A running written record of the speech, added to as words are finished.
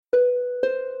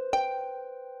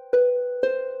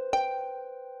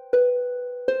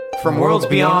From worlds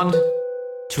beyond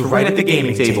to right at the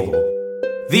gaming table,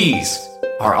 these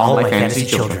are all my fantasy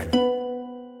children.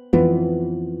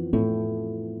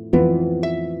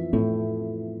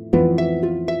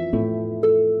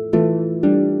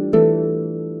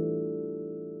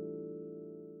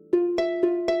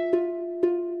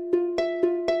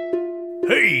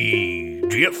 Hey,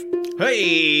 Jeff.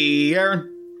 Hey,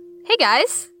 Aaron. Hey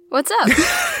guys, what's up?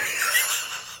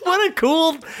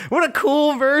 What a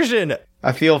cool version.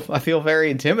 I feel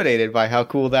very intimidated by how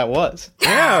cool that was.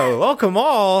 Yeah, welcome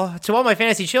all to All My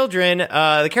Fantasy Children,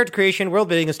 the character creation, world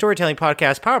building, and storytelling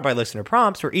podcast powered by listener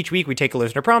prompts, where each week we take a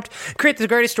listener prompt, create the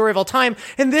greatest story of all time,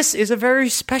 and this is a very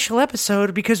special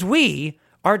episode because we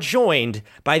are joined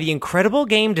by the incredible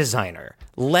game designer,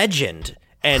 legend,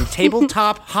 and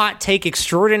tabletop hot take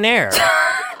extraordinaire,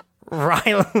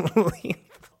 Riley.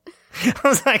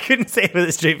 I couldn't say it with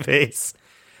a straight face.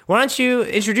 Why don't you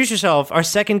introduce yourself, our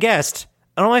second guest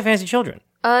on All My Fantasy Children?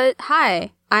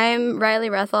 Hi, I'm Riley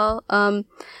Rethel.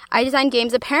 I design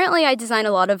games. Apparently, I design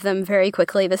a lot of them very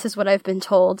quickly. This is what I've been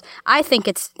told. I think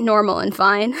it's normal and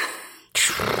fine.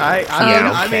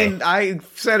 I mean, I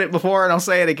said it before and I'll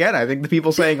say it again. I think the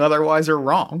people saying otherwise are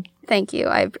wrong. Thank you.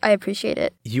 I appreciate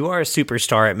it. You are a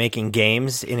superstar at making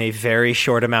games in a very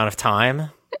short amount of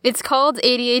time. It's called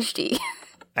ADHD.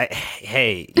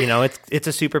 Hey, you know, it's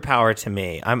a superpower to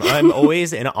me. I'm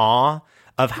always in awe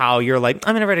of how you're like,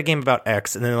 I'm going to write a game about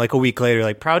X. And then like a week later,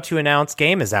 like, proud to announce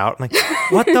game is out. I'm like,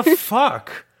 what the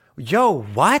fuck? Yo,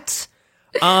 what?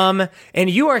 And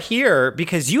you are here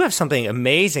because you have something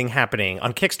amazing happening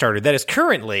on Kickstarter that is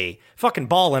currently fucking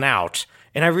balling out.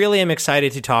 And I really am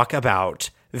excited to talk about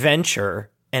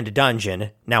Venture and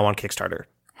Dungeon now on Kickstarter.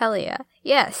 Hell yeah.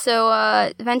 Yeah,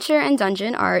 so Venture and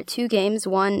Dungeon are two games,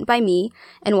 one by me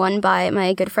and one by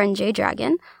my good friend Jay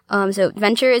Dragon. So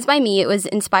Venture is by me. It was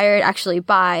inspired actually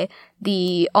by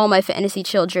the All My Fantasy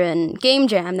Children game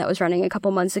jam that was running a couple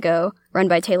months ago, run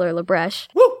by Taylor LaBreche.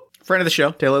 Woo! Friend of the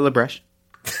show, Taylor LaBreche.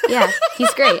 Yeah,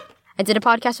 he's great. I did a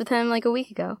podcast with him like a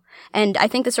week ago. And I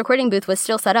think this recording booth was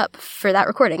still set up for that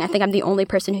recording. I think I'm the only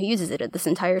person who uses it at this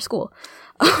entire school.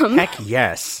 Heck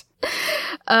yes.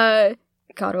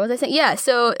 God, what was I saying? Yeah,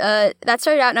 so that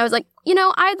started out, and I was like, you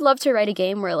know, I'd love to write a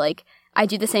game where, like, I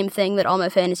do the same thing that All My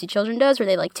Fantasy Children does, where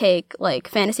they, like, take, like,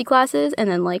 fantasy classes and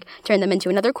then, like, turn them into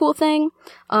another cool thing.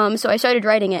 So I started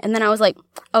writing it, and then I was like,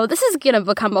 oh, this is gonna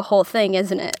become a whole thing,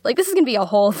 isn't it? Like, this is gonna be a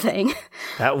whole thing.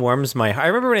 That warms my heart. I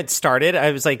remember when it started,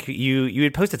 I was like, you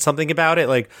had posted something about it,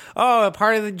 like, oh, a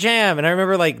part of the jam, and I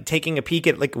remember, like, taking a peek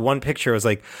at, like, one picture. I was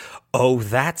like, oh,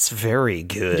 that's very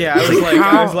good. Yeah,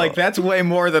 I was like, that's way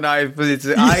more than I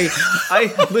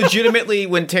legitimately,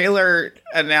 when Taylor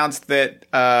announced that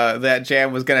that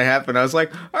jam was gonna happen, I was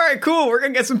like, all right, cool, we're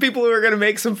gonna get some people who are gonna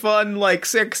make some fun, like,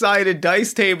 6-sided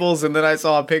dice tables, and then I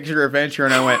saw a picture of Venture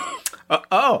and I went, oh,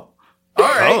 all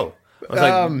right. Oh, I was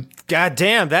like, God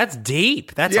damn, that's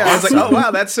deep. That's awesome. I was like, oh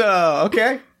wow, that's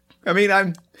okay. I mean,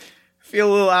 I feel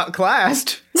a little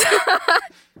outclassed.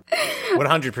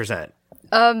 100%.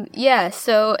 Yeah,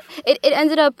 so it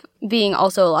ended up being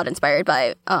also a lot inspired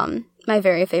by my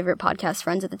very favorite podcast,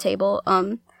 Friends at the Table.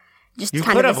 Just you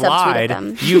kind could of have a subtweet lied. of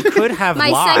them. You could have my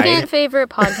lied. second favorite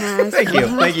podcast. Thank you.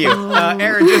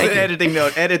 Aaron, just an editing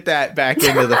note. Edit that back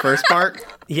into the first part.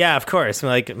 Yeah, of course.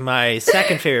 Like, my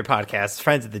second favorite podcast,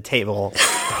 Friends at the Table,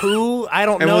 who I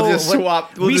don't know. And we'll just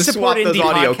swap. We'll just swap those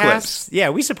audio clips. Yeah,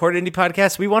 we support indie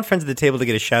podcasts. We want Friends at the Table to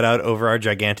get a shout out over our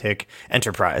gigantic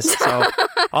enterprise. So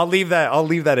I'll leave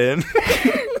that in.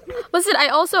 Listen, I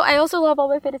also love All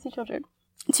My Fantasy Children.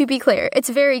 To be clear, it's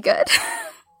very good.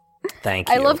 Thank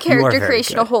you. I love character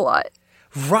creation a whole lot.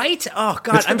 Right? Oh,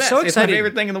 God, I'm so excited. It's my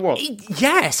favorite thing in the world.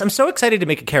 Yes, I'm so excited to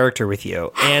make a character with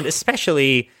you, and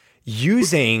especially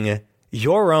using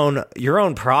your own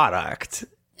product.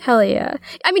 Hell yeah.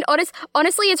 I mean,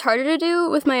 honestly, it's harder to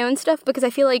do with my own stuff because I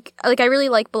feel like I really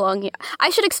like belonging. I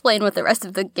should explain what the rest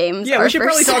of the games are. Yeah, we should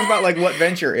first. probably talk about, like, what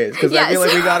Venture is, because I feel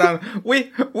like we got on...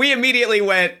 We immediately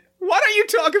went, why don't you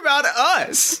talk about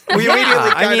us? We immediately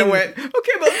kind of went,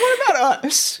 okay, but what about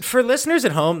us? For listeners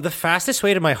at home, the fastest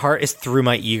way to my heart is through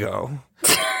my ego.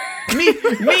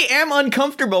 me am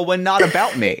uncomfortable when not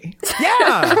about me.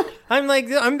 Yeah. I'm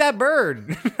that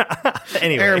bird.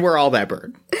 Anyway. Aaron, we're all that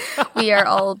bird. We are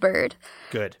all bird.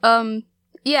 Good.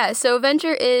 Yeah, so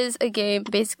Venture is a game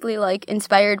basically, like,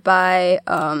 inspired by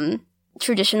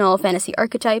traditional fantasy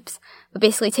archetypes, but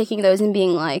basically taking those and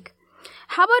being like,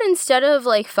 how about instead of,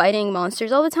 like, fighting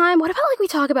monsters all the time, what about, like, we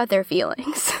talk about their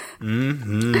feelings?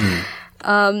 Mm-hmm.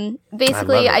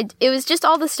 Basically, it was just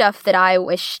all the stuff that I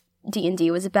wish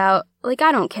D&D was about. Like,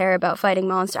 I don't care about fighting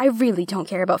monsters. I really don't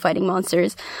care about fighting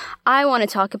monsters. I want to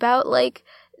talk about, like,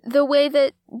 the way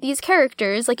that these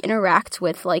characters like interact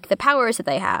with like the powers that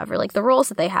they have or like the roles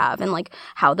that they have and like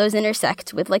how those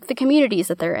intersect with like the communities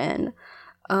that they're in.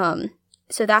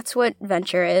 So that's what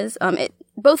Venture is.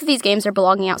 Both of these games are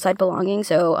belonging outside belonging,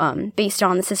 so based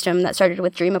on the system that started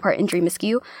with Dream Apart and Dream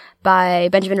Askew by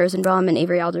Benjamin Rosenbaum and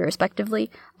Avery Alder,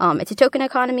 respectively. It's a token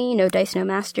economy, no dice, no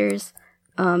masters.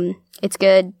 It's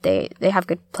good. They have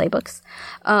good playbooks.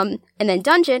 And then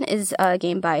Dungeon is a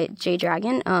game by Jay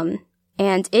Dragon,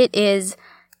 and it is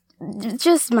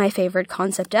just my favorite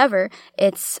concept ever.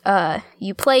 It's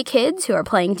you play kids who are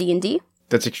playing D&D.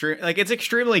 That's extreme. Like, it's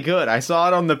extremely good. I saw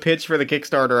it on the pitch for the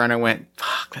Kickstarter, and I went,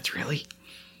 "Fuck, that's really."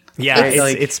 Yeah,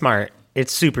 it's smart.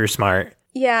 It's super smart.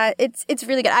 Yeah, it's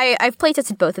really good. I've play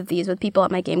tested both of these with people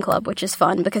at my game club, which is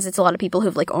fun because it's a lot of people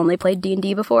who've like only played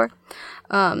D&D before.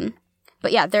 But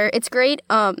yeah, it's great.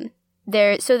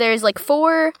 There's like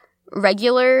 4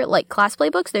 regular like class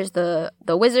playbooks. There's the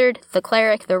wizard, the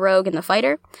cleric, the rogue, and the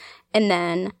fighter, and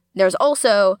then there's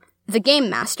also the game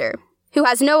master, who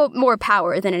has no more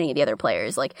power than any of the other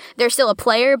players. Like, they're still a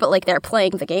player, but, like, they're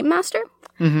playing the game master.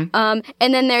 Mm-hmm.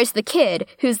 And then there's the kid,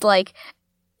 who's, like,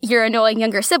 your annoying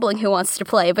younger sibling who wants to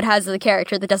play, but has the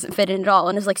character that doesn't fit in at all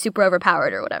and is, like, super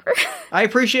overpowered or whatever. I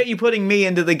appreciate you putting me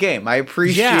into the game. I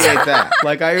appreciate that.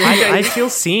 Like, I feel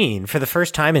seen for the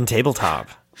first time in tabletop.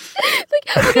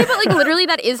 Okay, but like literally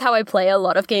that is how I play a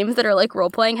lot of games that are like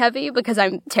role-playing heavy because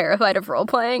I'm terrified of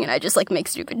role-playing and I just like make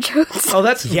stupid jokes. Oh,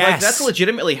 that's that's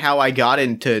legitimately how I got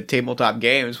into tabletop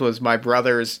games. Was my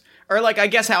brothers, or like I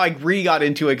guess how I got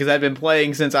into it because I'd been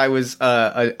playing since I was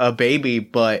a baby,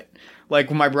 but like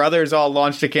my brothers all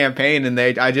launched a campaign and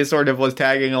I just sort of was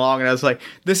tagging along and I was like,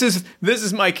 this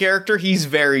is my character. He's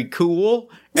very cool.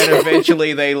 And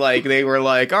eventually they were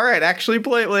like, all right, actually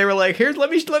play. They were like,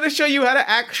 let us show you how to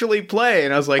actually play.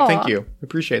 And I was like, thank you.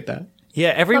 Appreciate that. Yeah,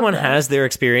 everyone has their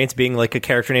experience being like a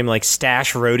character named like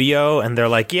Stash Rodeo. And they're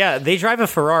like, yeah, they drive a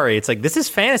Ferrari. It's like, this is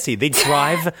fantasy. They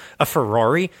drive a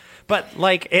Ferrari. But,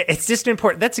 like, it's just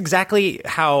important. That's exactly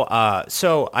how,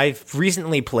 so I've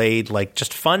recently played, like,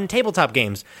 just fun tabletop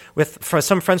games for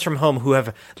some friends from home who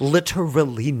have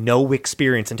literally no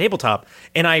experience in tabletop.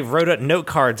 And I wrote out note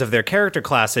cards of their character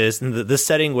classes, and the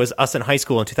setting was us in high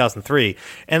school in 2003.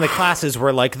 And the classes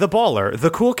were, like, the baller, the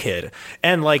cool kid.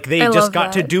 And, like, they just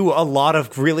got to do a lot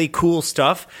of really cool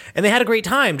stuff. And they had a great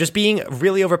time just being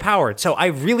really overpowered. So I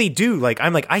really do, like,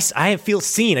 I'm like, I feel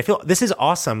seen. I feel, this is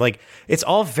awesome. Like, it's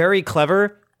all very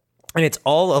clever, and it's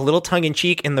all a little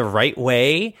tongue-in-cheek in the right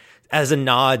way as a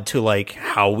nod to like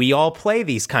how we all play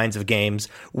these kinds of games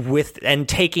with and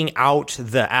taking out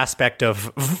the aspect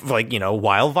of like, you know,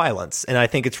 wild violence. And I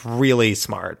think it's really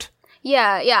smart.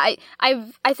 Yeah.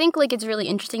 I think like it's really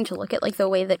interesting to look at like the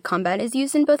way that combat is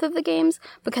used in both of the games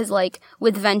because like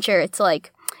with Venture it's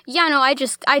like, yeah, no, I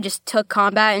just took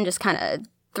combat and just kind of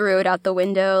threw it out the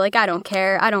window. Like, I don't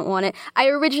care. I don't want it. I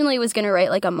originally was going to write,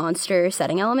 like, a monster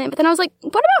setting element, but then I was like,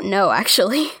 what about no,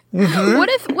 actually? Mm-hmm.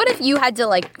 What if you had to,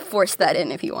 like, force that in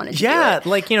if you wanted to do it?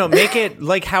 Like, you know, make it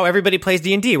like how everybody plays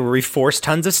D&D, where we force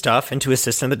tons of stuff into a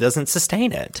system that doesn't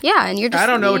sustain it. Yeah, and you're just... I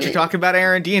don't know what you're talking about,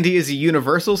 Aaron. D&D is a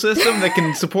universal system that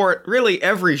can support really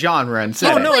every genre and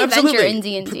setting. Oh, no, absolutely. Venture in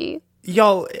D&D.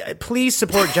 Y'all, please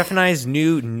support Jeff and I's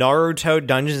new Naruto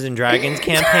Dungeons & Dragons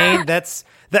campaign.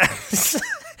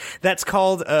 That's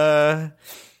called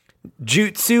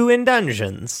Jutsu in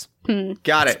Dungeons.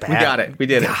 Got it. We got it. We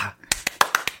did it.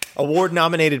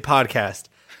 Award-nominated podcast.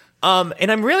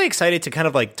 And I'm really excited to kind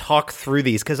of like talk through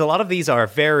these because a lot of these are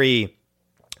very,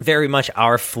 very much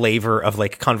our flavor of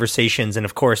like conversations. And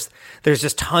of course, there's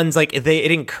just tons like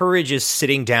it encourages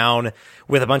sitting down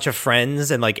with a bunch of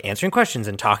friends and like answering questions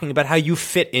and talking about how you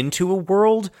fit into a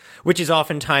world, which is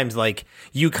oftentimes like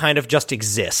you kind of just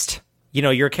exist. You know,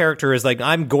 your character is like,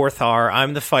 I'm Gorthar,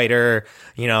 I'm the fighter,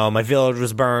 you know, my village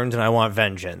was burned and I want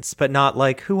vengeance. But not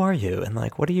like, who are you? And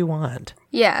like, what do you want?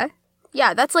 Yeah.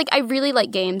 Yeah, that's like, I really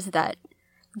like games that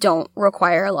don't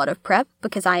require a lot of prep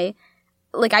because I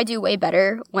do way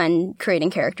better when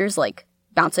creating characters like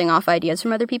bouncing off ideas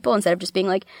from other people instead of just being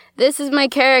like, this is my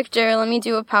character, let me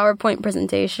do a PowerPoint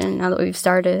presentation now that we've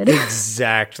started.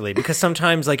 Exactly, because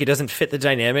sometimes like it doesn't fit the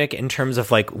dynamic in terms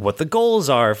of like what the goals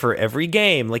are for every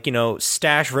game. Like, you know,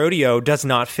 Stash Rodeo does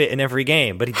not fit in every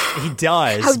game, but he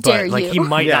does. How dare but, like, you? He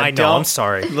might not. I know, I'm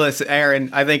sorry. Listen,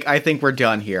 Aaron, I think we're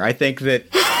done here. I think that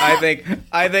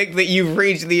you've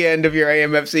reached the end of your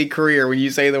AMFC career when you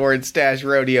say the word Stash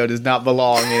Rodeo does not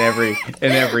belong in every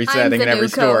setting, in every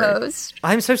story. Co-host.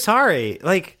 I'm so sorry.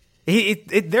 Like,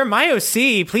 they're my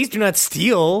OC. Please do not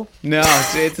steal. No, I'm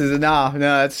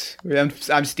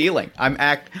stealing.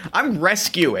 I'm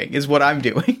rescuing is what I'm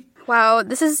doing. Wow,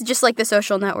 this is just like The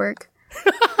Social Network.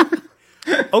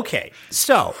 Okay,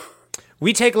 so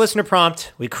we take a listener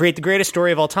prompt, we create the greatest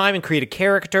story of all time, and create a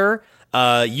character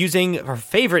using our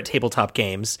favorite tabletop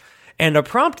games. And a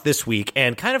prompt this week,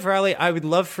 and kind of, Riley, I would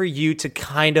love for you to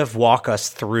kind of walk us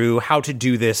through how to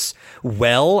do this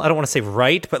well. I don't want to say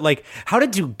right, but like how to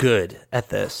do good at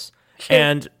this. Sure.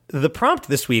 And the prompt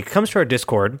this week comes to our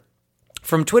Discord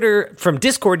from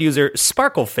Discord user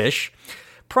Sparklefish.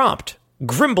 Prompt,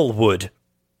 Grimblewood.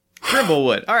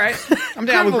 Grimblewood. All right. I'm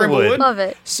down with Grimblewood. Love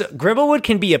it. So Grimblewood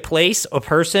can be a place, a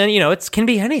person, it can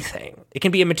be anything. It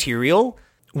can be a material.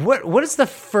 What is the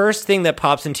first thing that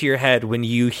pops into your head when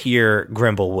you hear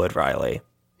Grimblewood, Riley?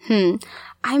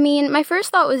 I mean, my first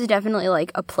thought was definitely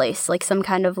like a place, like some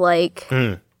kind of like...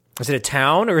 Is it a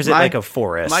town or is it like a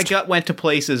forest? My gut went to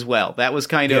place as well. That was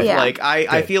kind of like,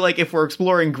 I feel like if we're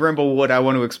exploring Grimblewood, I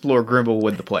want to explore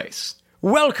Grimblewood the place.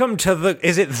 Welcome to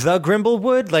is it the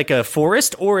Grimblewood, like a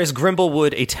forest, or is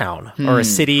Grimblewood a town or a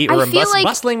city or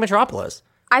bustling metropolis?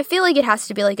 I feel like it has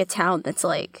to be like a town that's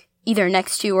like either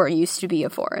next to or used to be a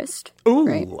forest. Ooh,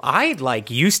 right? I'd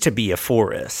like used to be a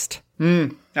forest.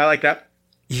 I like that.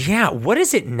 Yeah, what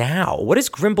is it now? What is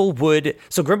Grimblewood?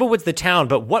 So Grimblewood's the town,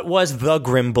 but what was the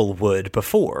Grimblewood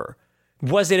before?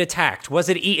 Was it attacked? Was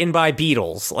it eaten by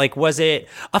beetles? Like, was it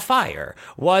a fire?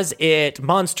 Was it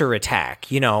monster attack?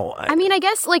 I mean, I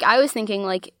guess, like, I was thinking,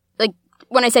 like,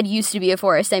 when I said used to be a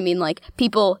forest, I mean, like,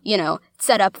 people,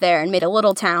 set up there and made a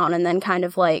little town and then kind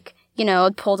of, like,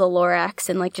 pulled a Lorax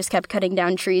and, like, just kept cutting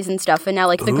down trees and stuff. And now,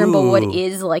 like, the Grimblewood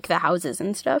is, like, the houses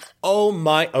and stuff. Oh,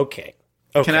 my, okay.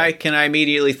 Can I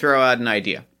immediately throw out an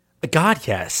idea? God,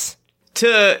 yes.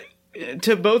 To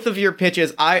both of your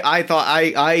pitches, I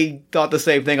thought the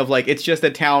same thing of like it's just a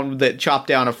town that chopped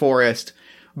down a forest,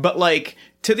 but like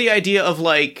to the idea of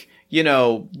like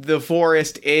the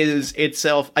forest is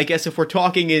itself. I guess if we're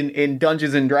talking in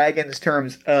Dungeons and Dragons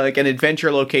terms, like an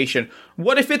adventure location,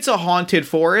 what if it's a haunted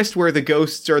forest where the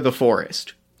ghosts are the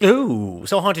forest? Ooh,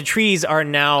 so haunted trees are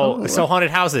now so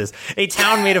haunted houses. A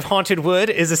town made of haunted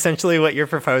wood is essentially what you're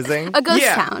proposing. A ghost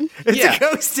town. It's a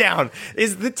ghost town.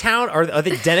 Is the town, are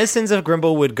the denizens of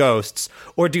Grimblewood ghosts,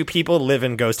 or do people live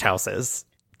in ghost houses?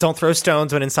 Don't throw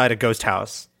stones when inside a ghost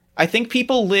house. I think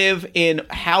people live in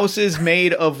houses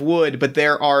made of wood, but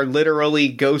there are literally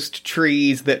ghost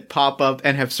trees that pop up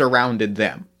and have surrounded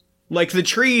them. Like, the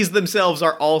trees themselves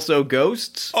are also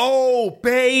ghosts. Oh,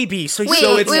 baby. So wait,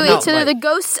 so they're the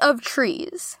ghosts of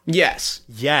trees. Yes.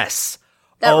 Yes.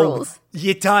 That rules.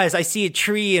 It does. I see a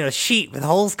tree in a sheet with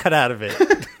holes cut out of it.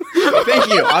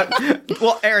 Thank you.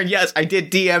 Well, Aaron, yes, I did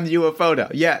DM you a photo.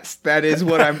 Yes, that is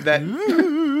what I'm...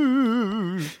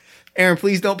 Aaron,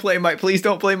 please don't play my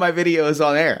videos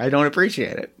on air. I don't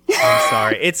appreciate it. I'm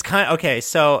sorry. It's okay,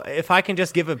 so if I can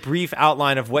just give a brief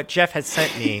outline of what Jeff has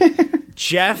sent me...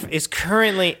 Jeff is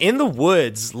currently in the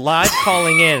woods, live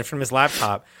calling in from his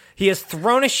laptop. He has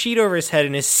thrown a sheet over his head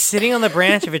and is sitting on the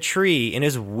branch of a tree and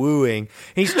is wooing.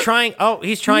 He's trying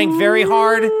very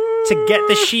hard to get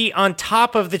the sheet on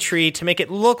top of the tree to make it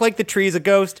look like the tree is a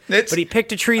ghost, but he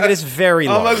picked a tree that is very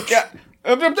large.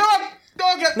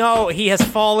 No, he has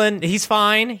fallen. He's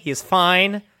fine. He is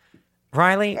fine.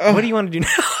 Riley, what do you want to do now?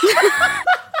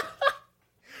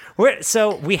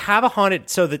 So we have a haunted...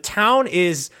 So the town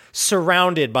is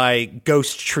surrounded by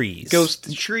ghost trees.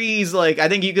 Ghost trees, like, I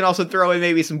think you can also throw in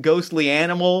maybe some ghostly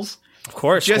animals. Of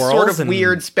course, just sort of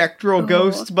weird spectral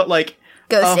ghosts, but like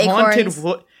ghost a haunted acorns.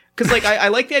 wood. Because like I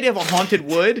like the idea of a haunted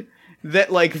wood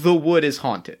that like the wood is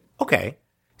haunted. Okay,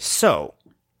 so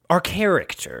our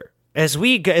character... As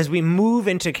we move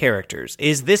into characters,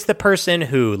 is this the person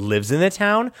who lives in the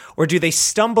town, or do they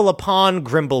stumble upon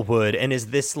Grimblewood? And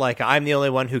is this like I'm the only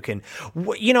one who can?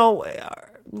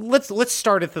 Let's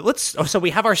start at so we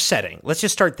have our setting. Let's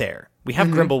just start there. We have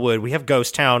Grimblewood, we have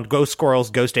Ghost Town, Ghost Squirrels,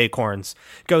 Ghost Acorns,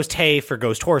 Ghost Hay for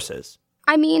Ghost Horses.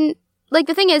 I mean, like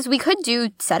the thing is, we could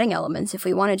do setting elements if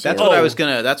we wanted to. That's what I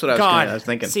was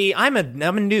thinking. See, I'm a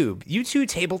noob. You two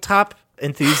tabletop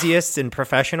enthusiasts and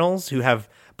professionals who have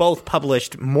both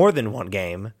published more than one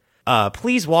game.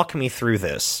 Please walk me through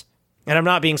this. And I'm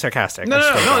not being sarcastic. No,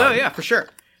 yeah, for sure.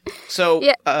 So,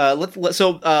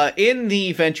 in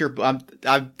the venture,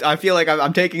 I feel like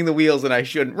I'm taking the wheels and I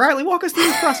shouldn't. Riley, walk us through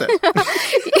this process.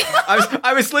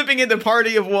 I was slipping into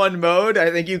party of one mode.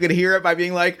 I think you could hear it by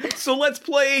being like, so let's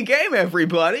play a game,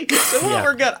 everybody. So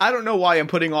I don't know why I'm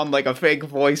putting on like a fake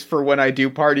voice for when I do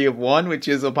Party of One, which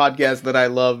is a podcast that I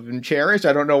love and cherish.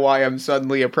 I don't know why I'm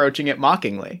suddenly approaching it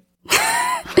mockingly.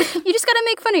 You just gotta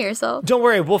make fun of yourself. Don't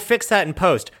worry, we'll fix that in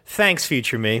post. Thanks,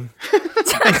 future me.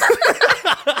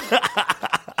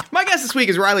 My guest this week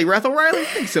is Riley Rethel. Riley,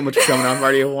 thanks so much for coming on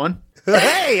Party of One.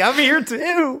 Hey, I'm here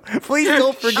too. Please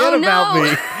don't forget Oh, about no. me.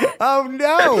 Oh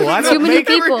no, I Too don't many make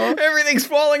people. Everything's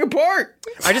falling apart.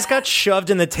 I just got shoved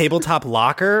in the tabletop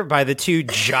locker by the two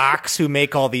jocks who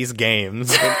make all these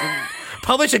games.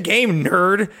 Publish a game,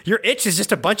 nerd. Your itch is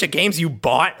just a bunch of games you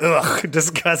bought. Ugh,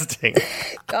 disgusting.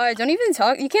 God, don't even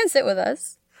talk. You can't sit with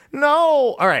us.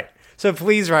 No. All right. So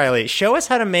please, Riley, show us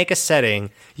how to make a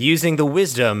setting using the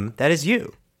wisdom that is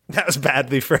you. That was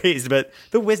badly phrased, but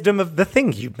the wisdom of the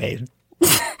thing you made.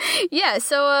 Yeah,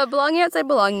 so Belonging Outside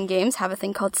Belonging games have a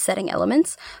thing called setting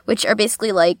elements, which are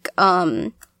basically like,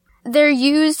 they're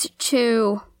used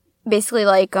to basically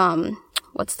like,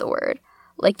 what's the word?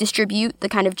 Like distribute the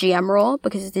kind of GM role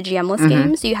because it's a GM-less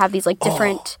game. So you have these like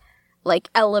different like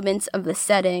elements of the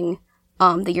setting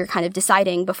that you're kind of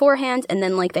deciding beforehand, and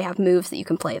then like they have moves that you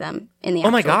can play them in the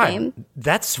actual game.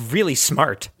 That's really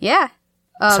smart. Yeah.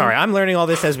 Sorry, I'm learning all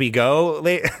this as we go,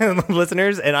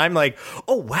 listeners, and I'm like,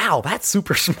 oh wow, that's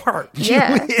super smart.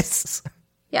 Yeah. Yes.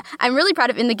 Yeah, I'm really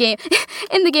proud of in the game.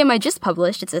 In the game I just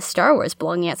published, it's a Star Wars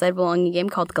Belonging Outside Belonging game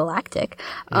called Galactic.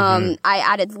 I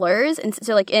added lures, and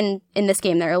so like in this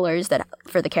game there are lures that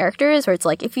for the characters, where it's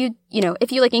like if you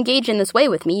like engage in this way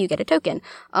with me, you get a token.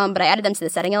 But I added them to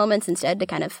the setting elements instead to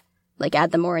kind of like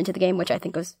add them more into the game, which I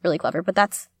think was really clever. But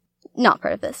that's not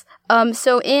part of this.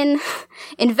 So in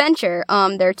Venture,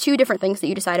 there are two different things that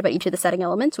you decide about each of the setting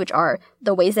elements, which are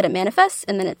the ways that it manifests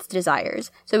and then its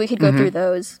desires. So we could go through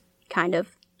those kind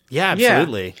of. Yeah,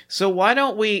 absolutely. Yeah. So why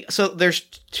don't we? So there's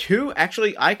two.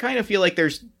 Actually, I kind of feel like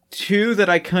there's two that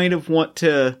I kind of want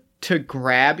to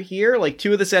grab here. Like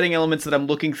two of the setting elements that I'm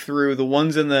looking through. The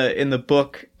ones in the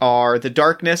book are the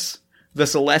darkness, the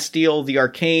celestial, the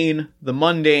arcane, the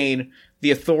mundane,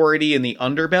 the authority, and the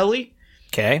underbelly.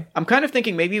 Okay. I'm kind of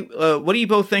thinking maybe, what do you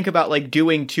both think about like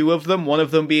doing two of them? One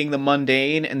of them being the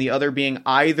mundane and the other being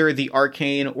either the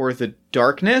arcane or the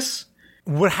darkness?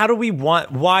 How do we want,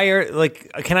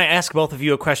 can I ask both of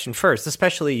you a question first,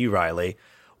 especially you, Riley?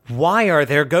 Why are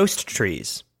there ghost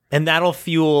trees? And that'll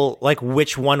fuel, like,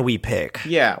 which one we pick.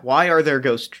 Yeah, why are there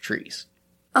ghost trees?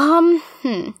 Is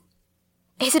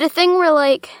it a thing where,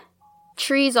 like,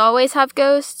 trees always have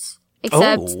ghosts?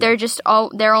 Except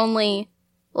they're only,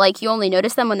 like, you only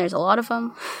notice them when there's a lot of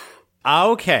them?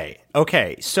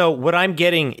 Okay. So what I'm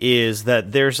getting is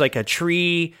that there's, like, a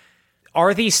tree.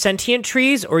 Are these sentient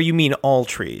trees, or you mean all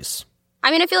trees?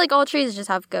 I mean, I feel like all trees just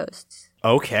have ghosts.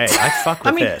 Okay, I fuck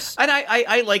with this. And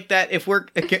I like that. If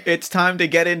it's time to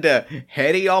get into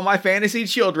heady all my fantasy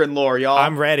children lore, y'all.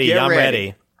 I'm ready. I'm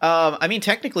ready. I mean,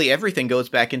 technically, everything goes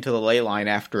back into the ley line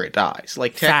after it dies.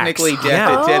 Like, technically,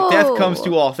 Facts. death comes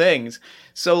to all things.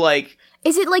 So, like,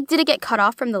 is it like, did it get cut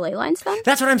off from the ley lines then?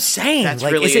 That's what I'm saying. That's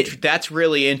like, that's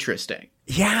really interesting.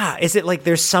 Yeah, is it like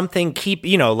there's something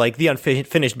like the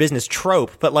unfinished business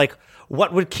trope, but like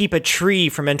what would keep a tree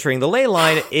from entering the ley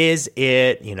line? Is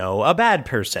it, a bad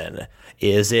person?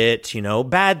 Is it,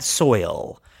 bad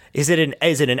soil? Is it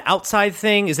an outside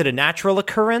thing? Is it a natural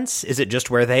occurrence? Is it just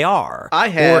where they are? I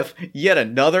have yet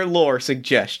another lore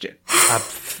suggestion.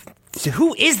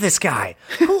 Who is this guy?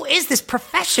 Who is this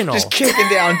professional? Just kicking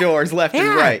down doors left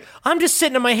and right. I'm just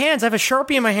sitting in my hands. I have a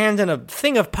Sharpie in my hand and a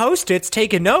thing of Post-its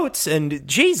taking notes, and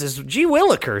Jesus, gee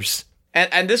willikers.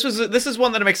 And this is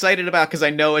one that I'm excited about because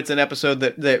I know it's an episode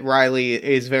that Riley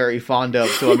is very fond of,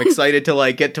 so I'm excited to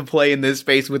like get to play in this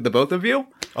space with the both of you.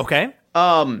 Okay.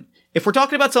 If we're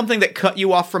talking about something that cut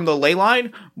you off from the ley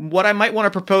line, what I might want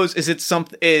to propose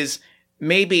is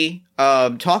maybe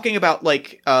talking about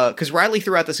like because Riley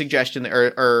threw out the suggestion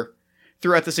or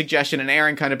threw out the suggestion and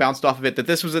Aaron kind of bounced off of it that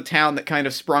this was a town that kind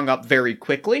of sprung up very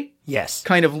quickly. Yes.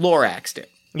 Kind of Loraxed it.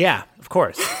 Yeah, of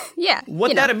course. Yeah.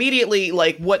 That immediately,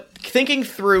 like, thinking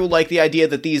through, like, the idea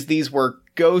that these were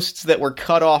ghosts that were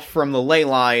cut off from the ley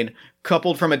line,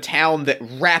 coupled from a town that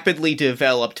rapidly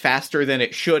developed faster than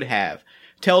it should have,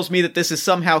 tells me that this is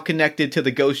somehow connected to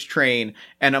the ghost train,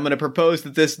 and I'm going to propose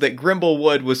that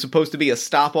Grimblewood was supposed to be a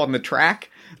stop on the track.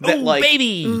 That,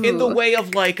 baby! In the way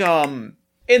of, like, in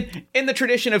the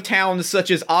tradition of towns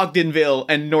such as Ogdenville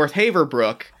and North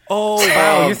Haverbrook. Oh,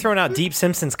 wow, you're throwing out Deep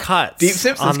Simpson's cuts.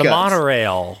 On the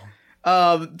monorail.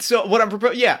 So what I'm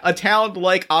proposing, a town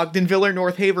like Ogdenville or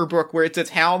North Haverbrook, where it's a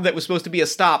town that was supposed to be a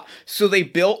stop, so they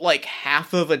built like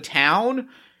half of a town,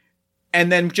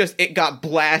 and then it got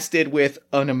blasted with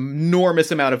an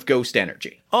enormous amount of ghost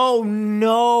energy. Oh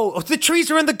no! The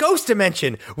trees are in the ghost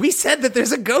dimension. We said that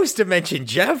there's a ghost dimension,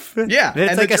 Jeff. Yeah, it's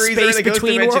and like the a trees space are in the ghost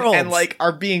between dimension worlds, and like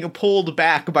are being pulled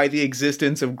back by the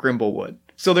existence of Grimblewood.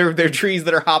 So they're trees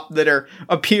that are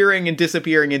appearing and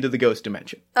disappearing into the ghost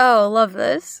dimension. Oh, love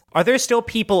this. Are there still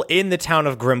people in the town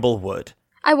of Grimblewood?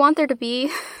 I want there to be.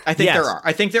 I think Yes. there are.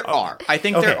 I think there are. I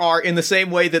think Okay. there are in the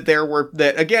same way that there were,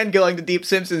 that again, going to deep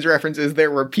Simpsons references, there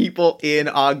were people in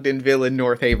Ogdenville and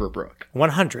North Haverbrook.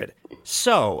 100.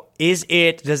 So, does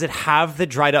it have the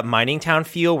dried up mining town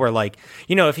feel where, like,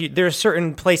 you know, there are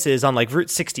certain places on, like, Route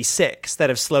 66 that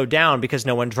have slowed down because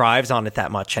no one drives on it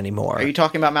that much anymore? Are you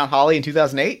talking about Mount Holly in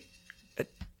 2008?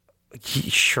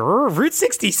 Sure? Route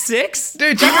 66?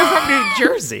 Dude, You're from New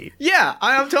Jersey. Yeah,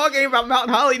 I'm talking about Mount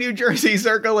Holly, New Jersey,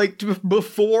 circa like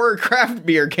before craft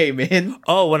beer came in.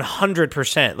 Oh,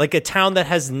 100%. Like a town that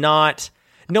has not...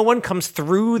 No one comes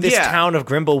through this Yeah. town of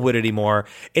Grimblewood anymore.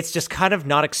 It's just kind of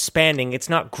not expanding. It's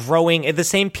not growing. The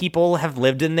same people have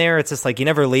lived in there. It's just like you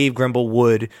never leave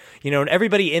Grimblewood. You know, and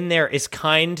everybody in there is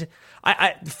kind...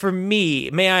 For me,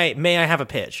 may I have a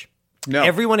pitch? No,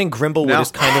 Everyone in Grimblewood no.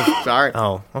 is kind of... Sorry.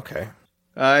 Oh, okay.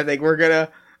 I think we're gonna.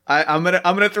 I'm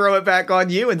gonna throw it back on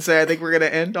you and say I think we're gonna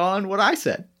end on what I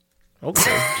said.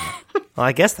 Okay. Well,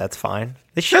 I guess that's fine.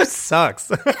 This show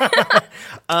sucks.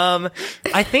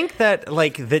 I think that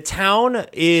like the town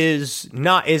is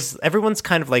everyone's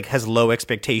kind of like has low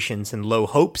expectations and low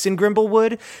hopes in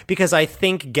Grimblewood because I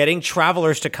think getting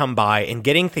travelers to come by and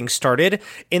getting things started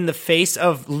in the face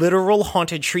of literal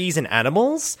haunted trees and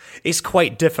animals is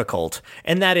quite difficult.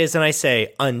 And that is, and I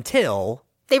say, until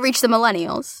They reach the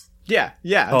millennials. Yeah.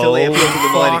 Until they appeal to the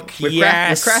millennials fuck with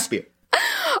yes. craft beer.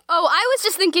 Oh, I was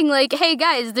just thinking like, hey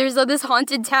guys, there's this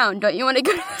haunted town. Don't you want to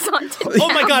go to this haunted town? oh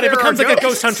my god, it There becomes are like a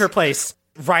ghosts. ghost hunter place.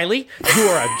 Riley, you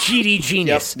are a GD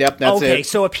genius. Yep, that's okay, it.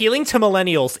 so appealing to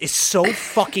millennials is so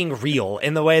fucking real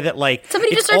in the way that like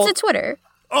Somebody it's just starts all- a Twitter.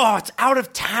 Oh, it's out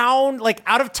of town, like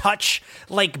out of touch,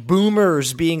 like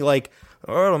boomers being like,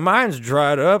 "Oh, mine's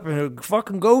dried up and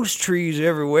fucking ghost trees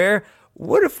everywhere."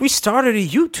 What if we started a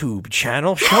YouTube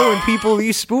channel showing people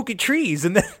these spooky trees,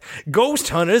 and then ghost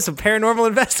hunters and paranormal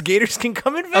investigators can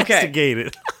come investigate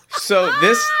it? So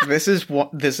this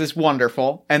is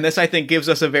wonderful, and this I think gives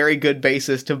us a very good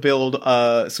basis to build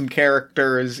some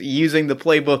characters using the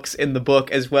playbooks in the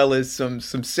book as well as some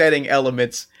setting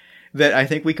elements that I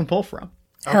think we can pull from.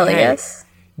 Hell Okay. yes.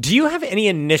 Do you have any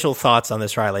initial thoughts on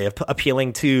this, Riley, of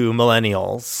appealing to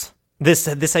millennials?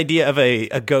 This idea of a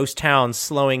ghost town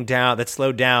slowed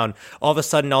down. All of a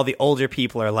sudden, all the older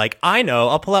people are like, I know,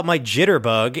 I'll pull out my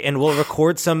jitterbug and we'll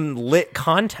record some lit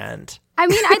content. I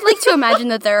mean, I'd like to imagine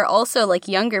that there are also like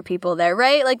younger people there,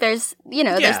 right? Like there's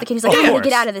there's the kid who's like, of I'm gonna course.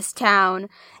 get out of this town.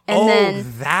 And Oh, then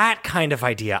that kind of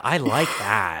idea. I like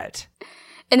that.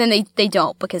 they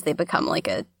don't because they become like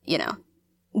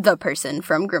the person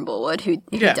from Grimblewood who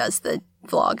Yeah. does the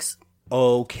vlogs.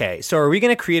 Okay, so are we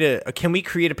going to can we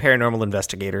create a paranormal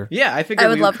investigator? Yeah, I figured I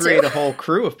would we love would create to. a whole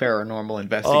crew of paranormal Oh,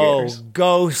 investigators.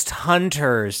 ghost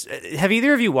hunters. Have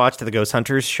either of you watched the ghost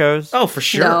hunters shows? Oh, for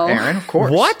sure, No. Aaron, of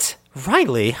course. What?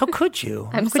 Riley, how could you?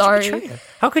 I'm How could sorry. You betray us?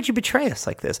 How could you betray us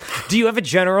like this? Do you have a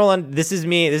general this is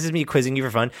me quizzing you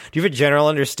for fun. Do you have a general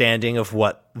understanding of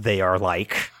what they are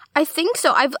like? I think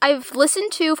so. I've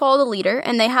listened to Follow the Leader,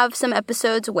 and they have some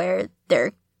episodes where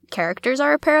their characters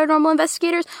are paranormal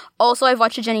investigators. Also, I've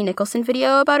watched a Jenny Nicholson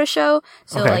video about a show,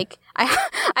 so Okay. like I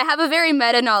have a very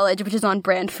meta knowledge, which is on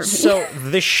brand for me. So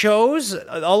the shows,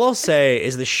 all I'll say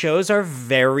is the shows are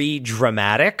very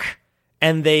dramatic,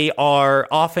 and they are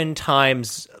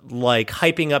oftentimes like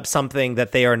hyping up something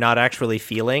that they are not actually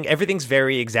feeling. Everything's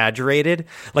very exaggerated.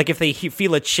 Like if they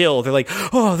feel a chill, they're like,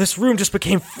 oh, this room just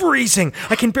became freezing.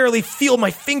 I can barely feel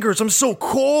my fingers. I'm so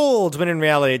cold. When in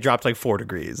reality, it dropped like 4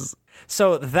 degrees.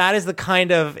 So that is the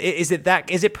kind of, is it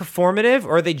performative,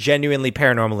 or are they genuinely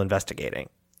paranormal investigating?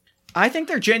 I think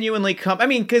they're genuinely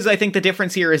because I think the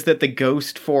difference here is that the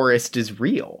ghost forest is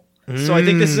real. So I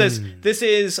think this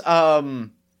is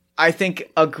I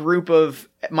think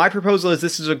my proposal is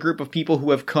this is a group of people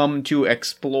who have come to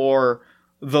explore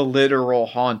the literal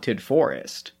haunted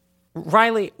forest.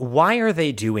 Riley, why are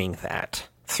they doing that?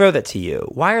 Throw that to you.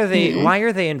 Why are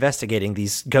they investigating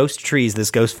these ghost trees,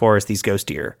 this ghost forest, these ghost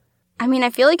deer? I mean, I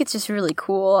feel like it's just really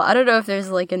cool. I don't know if there's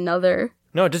like another.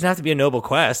 No, it doesn't have to be a noble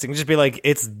quest. It can just be like,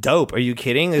 it's dope. Are you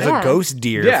kidding? There's Yeah. a ghost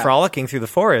deer Yeah. frolicking through the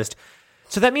forest.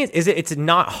 So that means it's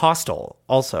not hostile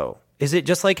also. Is it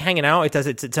just like hanging out? It does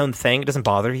its own thing. It doesn't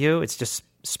bother you. It's just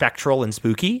spectral and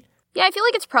spooky. Yeah, I feel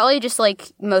like it's probably just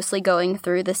like mostly going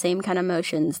through the same kind of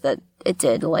motions that it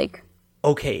did. Like,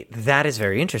 Okay, that is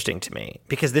very interesting to me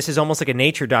because this is almost like a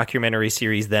nature documentary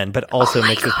series then, but also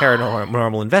mixed with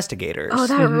paranormal investigators. oh,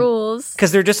 that rules.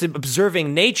 Because they're just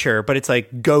observing nature, but it's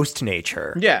like ghost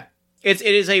nature. Yeah. It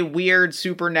is a weird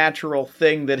supernatural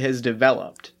thing that has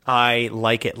developed. I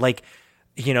like it. Like,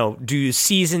 do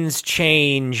seasons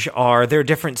change? Are there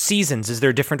different seasons? Is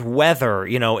there different weather,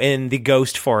 in the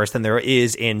ghost forest than there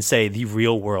is in, say, the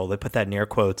real world? I put that in air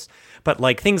quotes. But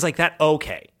like things like that,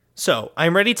 okay. So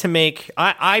I'm ready to make,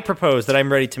 I propose that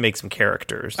I'm ready to make some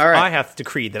characters. All right. I have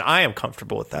decreed that I am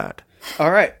comfortable with that.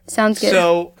 All right. Sounds good.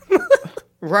 So,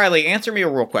 Riley, answer me a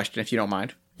rule question if you don't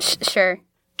mind. Sure.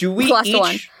 Do we Last each...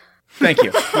 one. Thank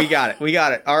you. We got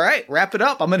it. All right, wrap it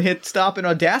up. I'm going to hit stop in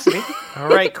Audacity. All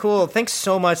right, cool. Thanks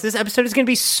so much. This episode is going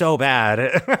to be so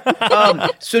bad.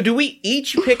 So do we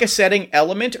each pick a setting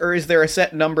element, or is there a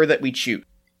set number that we choose?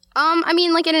 I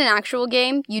mean, like in an actual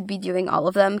game, you'd be doing all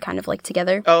of them kind of like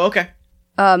together. Oh, okay.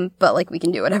 But like we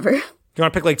can do whatever. You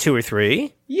want to pick like 2 or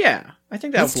 3? Yeah, I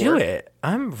think that Let's would do work. it.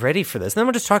 I'm ready for this. And then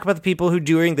we'll just talk about the people who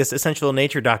doing this Essential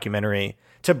Nature documentary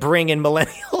to bring in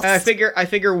millennials. And I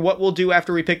figure what we'll do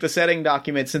after we pick the setting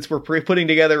document, since we're putting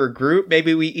together a group,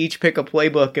 maybe we each pick a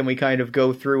playbook and we kind of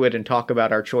go through it and talk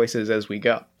about our choices as we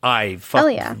go. I Hell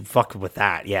yeah. fuck with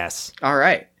that, yes. All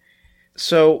right.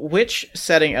 So, which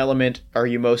setting element are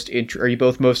you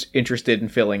both most interested in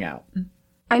filling out?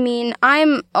 I mean,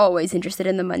 I'm always interested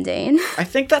in the mundane. I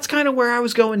think that's kind of where I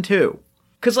was going too.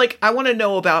 Because, I want to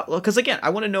know about... Because, again,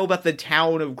 I want to know about the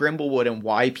town of Grimblewood and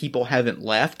why people haven't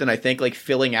left, and I think,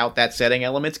 filling out that setting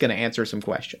element's going to answer some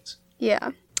questions. Yeah.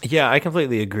 Yeah, I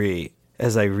completely agree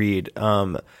as I read.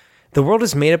 The world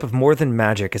is made up of more than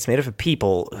magic. It's made up of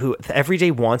people who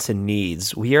everyday wants and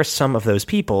needs. We are some of those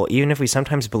people, even if we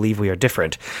sometimes believe we are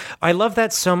different. I love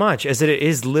that so much, as it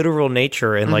is literal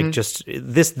nature, and just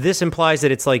this implies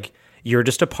that it's like you're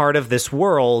just a part of this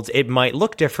world. It might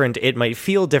look different, it might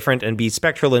feel different, and be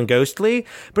spectral and ghostly,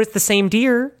 but it's the same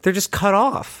deer. They're just cut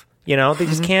off. They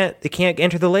just can't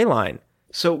enter the ley line.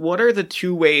 So what are the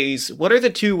two ways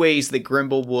that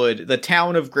Grimblewood, the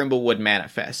town of Grimblewood,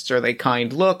 manifests? Are they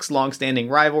kind looks, long-standing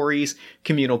rivalries,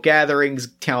 communal gatherings,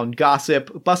 town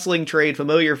gossip, bustling trade,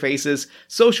 familiar faces,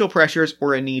 social pressures,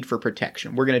 or a need for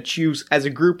protection? We're going to choose, as a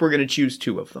group, we're going to choose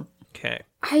 2 of them. Okay.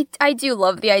 I do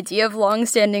love the idea of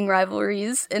long-standing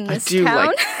rivalries in this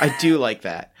town. I do like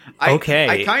that. Okay.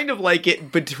 I kind of like it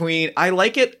I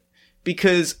like it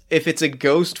because if it's a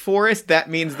ghost forest, that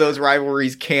means those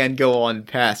rivalries can go on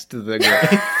past the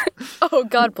grave. Oh,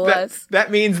 God bless.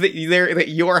 That means that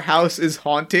your house is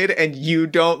haunted and you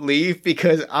don't leave,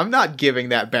 because I'm not giving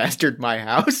that bastard my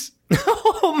house.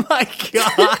 Oh my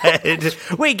god!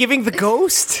 Wait, giving the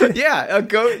ghost? Yeah,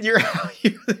 your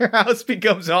house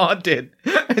becomes haunted,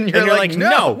 and you're like,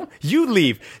 no, you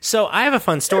leave. So I have a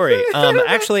fun story.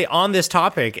 Actually, on this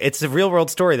topic, it's a real world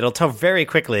story that I'll tell very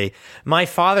quickly. My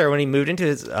father, when he moved into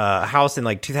his house in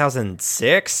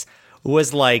 2006,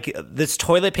 was like this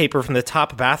toilet paper from the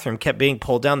top bathroom kept being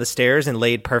pulled down the stairs and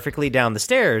laid perfectly down the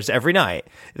stairs every night.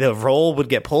 The roll would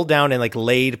get pulled down and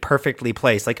laid perfectly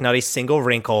placed, not a single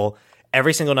wrinkle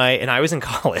every single night. And I was in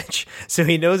college, so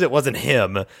he knows it wasn't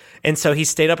him. And so he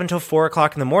stayed up until 4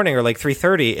 o'clock in the morning or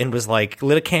 3:30 and was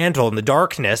lit a candle in the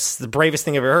darkness, the bravest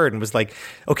thing I've ever heard, and was like,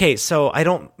 okay, so I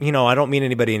don't mean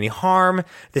anybody any harm.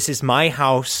 This is my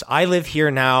house. I live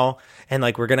here now. And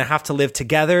we're going to have to live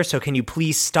together. So can you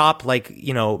please stop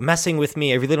messing with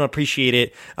me? I really don't appreciate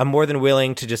it. I'm more than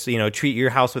willing to just, treat your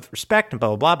house with respect and blah,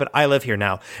 blah, blah. But I live here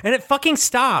now. And it fucking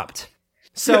stopped.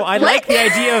 So I like the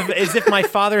idea of as if my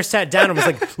father sat down and was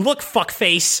like, look,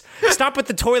 fuckface, stop with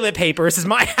the toilet paper. This is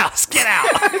my house. Get out.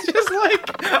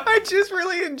 I just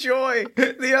really enjoy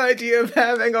the idea of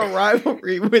having a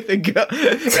rivalry with a ghost.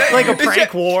 Like a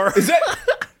prank war. Is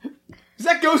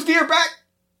that ghost deer back?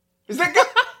 Is that ghost?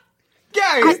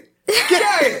 Get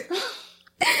it!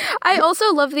 I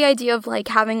also love the idea of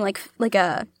having like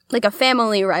a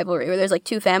family rivalry where there's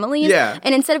 2 families. Yeah.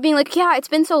 And instead of being yeah, it's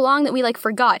been so long that we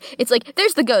forgot. It's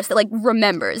there's the ghost that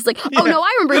remembers. Oh no,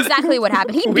 I remember exactly what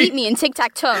happened. He beat me in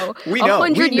tic-tac-toe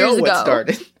 100 years ago. What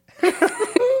started.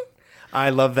 I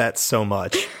love that so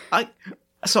much.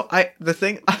 The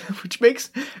thing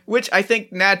which I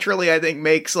think naturally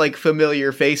makes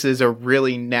familiar faces a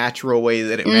really natural way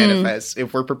that it manifests,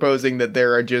 if we're proposing that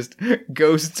there are just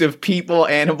ghosts of people,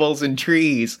 animals, and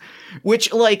trees,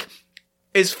 which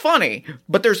is funny,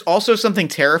 but there's also something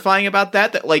terrifying about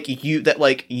that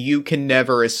you can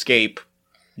never escape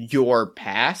your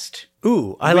past.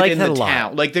 Ooh, I like that a lot.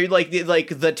 Town.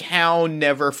 The town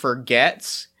never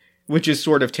forgets, which is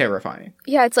sort of terrifying.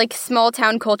 Yeah, it's small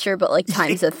town culture, but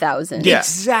times 1,000. Yeah.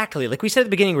 Exactly. Like we said at the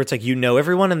beginning, where it's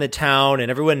everyone in the town and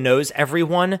everyone knows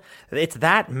everyone. It's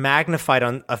that magnified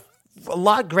on a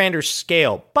lot grander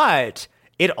scale, but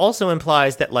it also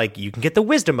implies that like you can get the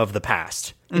wisdom of the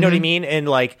past. You know what I mean? And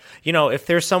like, you know, if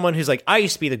there's someone who's like, I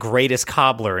used to be the greatest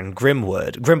cobbler in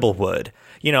Grimblewood,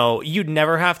 you know, you'd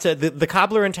never have to, the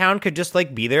cobbler in town could just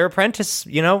like be their apprentice,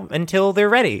 you know, until they're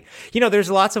ready. You know, there's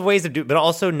lots of ways to do, but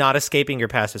also not escaping your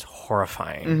past is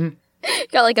horrifying.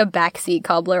 Got like a backseat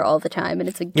cobbler all the time, and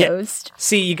it's a ghost.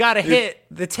 See, you got to hit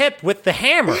the tip with the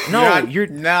hammer. No,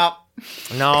 No.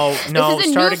 no, This is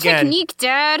a start new again. technique,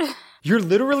 Dad. You're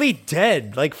literally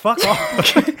dead. Like, fuck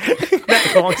off.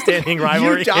 That long-standing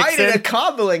rivalry. You died kicks in in. a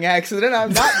cobbling accident.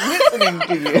 I'm not listening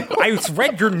to you. I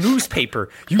read your newspaper.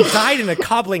 You died in a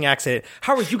cobbling accident.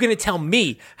 How are you going to tell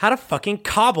me how to fucking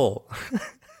cobble?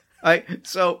 I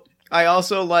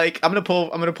also like I'm gonna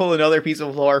pull another piece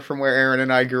of lore from where Aaron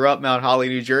and I grew up, Mount Holly,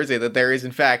 New Jersey, that there is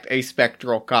in fact a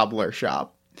spectral cobbler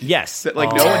shop. Yes. That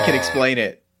like no one can explain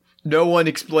it. No one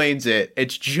explains it.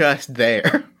 It's just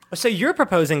there. So you're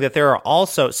proposing that there are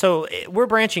also... So we're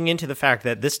branching into the fact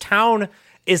that this town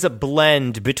is a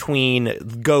blend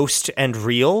between ghost and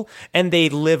real, and they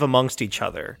live amongst each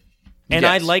other. And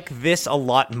I Yes. like this a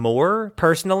lot more,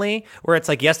 personally, where it's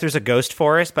like, yes, there's a ghost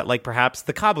forest, but like perhaps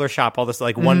the cobbler shop all this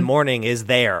like one morning is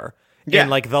there. Yeah. In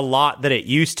like the lot that it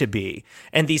used to be.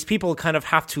 And these people kind of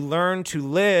have to learn to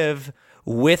live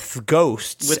with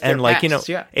ghosts With their and like, pasts,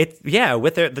 you know,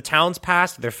 with the town's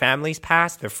past, their family's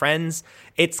past, their friends.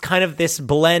 It's kind of this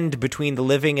blend between the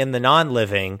living and the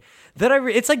non-living that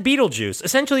it's like Beetlejuice.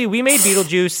 Essentially, we made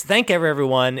Beetlejuice. Thank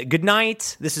everyone. Good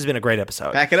night. This has been a great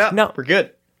episode. Back it up. No, We're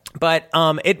good. but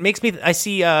it makes me. I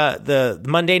see the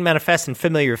mundane manifest in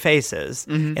familiar faces,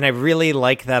 and I really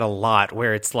like that a lot.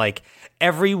 Where it's like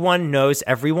everyone knows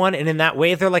everyone, and in that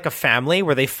way, they're like a family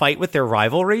where they fight with their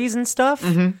rivalries and stuff.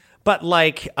 But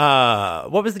like,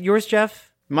 what was yours,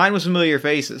 Jeff? Mine was Familiar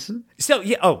Faces. So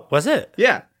yeah. Oh, was it?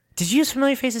 Yeah. Did you use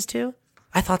familiar faces too?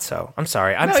 I thought so. I'm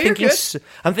sorry. I'm No, you're thinking. good.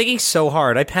 I'm thinking so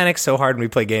hard. I panic so hard when we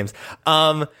play games.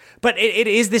 But it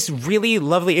is this really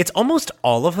lovely. It's almost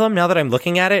all of them now that I'm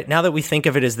looking at it. Now that we think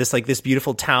of it as this like this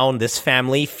beautiful town, this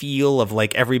family feel of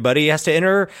like everybody has to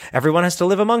enter, everyone has to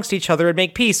live amongst each other and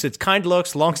make peace. It's kind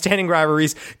looks, long-standing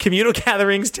rivalries, communal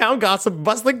gatherings, town gossip,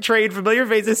 bustling trade, familiar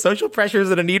faces, social pressures,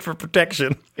 and a need for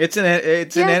protection. It's a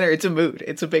mood.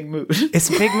 It's a big mood. It's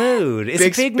a big mood. It's a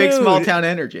big mood. small town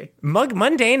energy.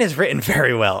 Mundane is written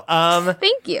very well.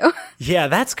 Thank you. Yeah,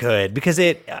 that's good because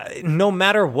it. No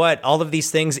matter what, all of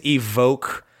these things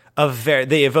evoke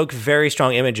they evoke very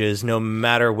strong images, no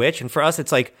matter which. And for us,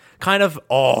 it's like kind of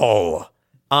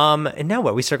And now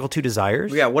what? We circle two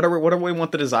desires. Yeah. What do we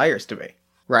want the desires to be?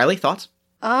 Riley, thoughts?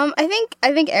 I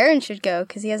think Aaron should go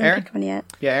because he hasn't Aaron? picked one yet.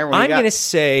 Yeah, Aaron. What do I'm you got? gonna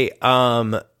say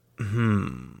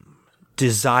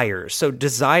desires. So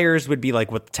desires would be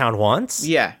like what the town wants.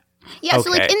 Yeah. Yeah, so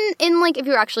like Okay. in like if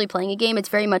you're actually playing a game, it's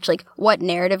very much like what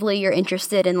narratively you're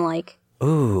interested in, like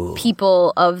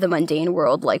people of the mundane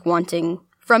world like wanting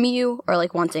from you or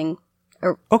like wanting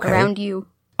around you.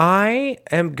 I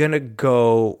am gonna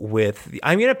go with.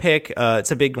 I'm gonna pick.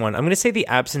 It's a big one. I'm gonna say the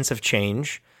absence of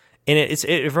change. And it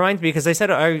reminds me because I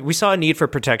said we saw a need for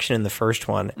protection in the first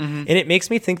one, and it makes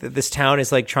me think that this town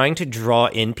is like trying to draw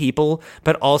in people,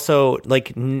 but also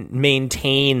like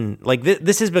maintain like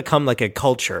this has become like a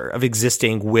culture of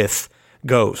existing with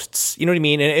ghosts. You know what I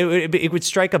mean? And it would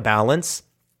strike a balance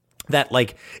that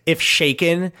like if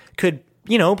shaken could,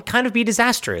 you know, kind of be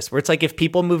disastrous, where it's like if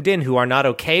people moved in who are not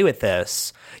okay with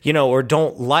this, you know, or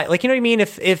don't like, you know what I mean?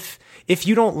 If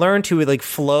you don't learn to like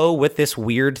flow with this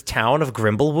weird town of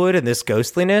Grimblewood and this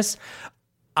ghostliness,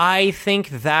 I think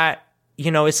that,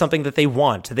 you know, is something that they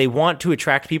want. They want to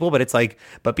attract people, but it's like,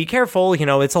 but be careful, you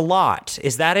know, it's a lot.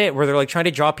 Is that it? Where they're like trying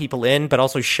to draw people in, but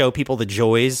also show people the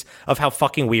joys of how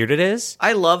fucking weird it is?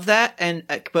 I love that.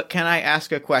 But can I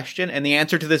ask a question? And the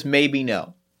answer to this may be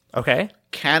no. Okay.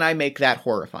 Can I make that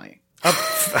horrifying?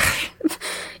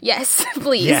 Yes,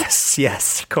 please.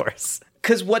 Yes, of course.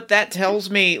 Because what that tells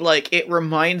me, like, it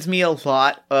reminds me a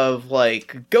lot of,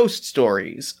 like, ghost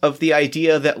stories. Of the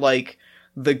idea that, like,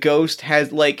 the ghost has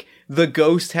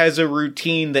a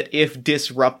routine that if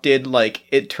disrupted, like,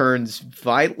 it turns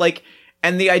violent. Like,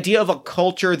 and the idea of a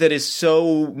culture that is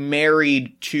so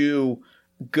married to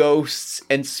ghosts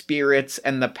and spirits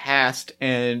and the past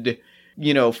and,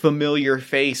 you know, familiar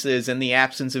faces and the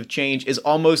absence of change is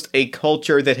almost a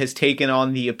culture that has taken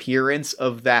on the appearance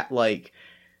of that, like,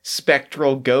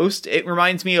 spectral ghost. It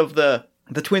reminds me of the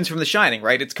twins from The Shining,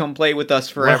 right? It's come play with us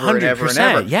forever and ever and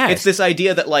ever. Yes. It's this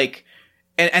idea that like,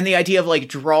 and the idea of like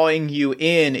drawing you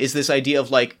in is this idea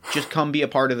of like, just come be a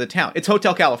part of the town. It's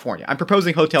Hotel California. I'm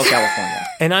proposing Hotel California.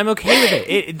 And I'm okay with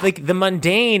it. Like the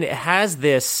mundane has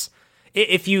this.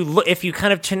 if you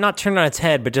kind of not turn it on its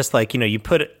head, but just like, you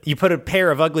put a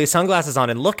pair of ugly sunglasses on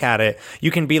and look at it,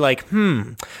 you can be like,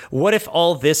 what if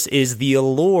all this is the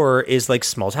allure is like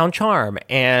small town charm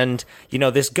and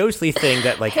this ghostly thing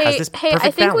that like has this perfect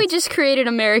I think we balance. just created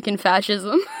American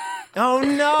fascism. Oh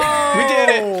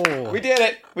no, We did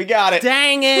it. We got it.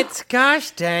 Dang it!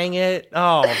 Gosh, dang it!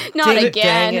 Oh, Not dang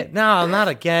again. it. No, not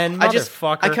again,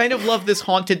 motherfucker! I kind of love this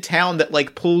haunted town that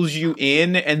like pulls you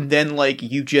in, and then like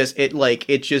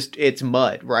it's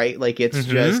mud, right? Like it's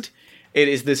just it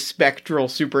is this spectral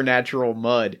supernatural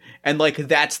mud, and like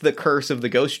that's the curse of the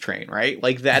ghost train, right?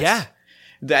 Like that's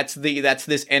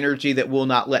this energy that will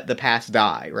not let the past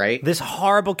die, right? This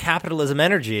horrible capitalism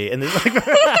energy, and this, like,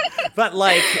 but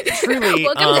like truly,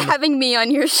 Welcome to having me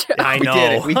on your show. I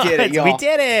know We did it, y'all.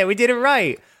 We did it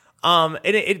right.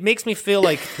 It makes me feel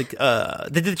like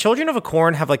did the Children of the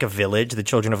Corn have like a village? The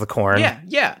Children of the Corn,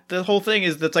 Yeah. The whole thing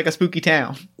is that's like a spooky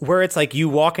town. where it's like you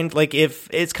walk in, like if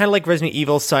it's kind of like Resident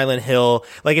Evil, Silent Hill.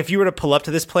 Like if you were to pull up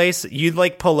to this place, you'd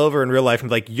like pull over in real life and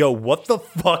be like, "Yo, what the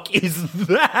fuck is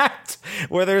that?"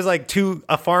 Where there's like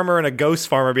a farmer and a ghost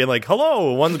farmer being like,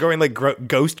 "Hello," one's growing like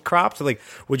ghost crops. They're like,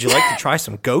 "Would you like to try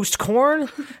some ghost corn?"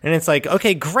 And it's like,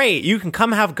 "Okay, great, you can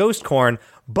come have ghost corn."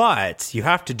 But you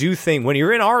have to do things when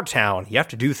you're in our town. You have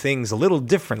to do things a little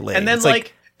differently. And then It's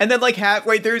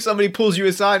halfway through, somebody pulls you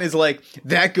aside and is like,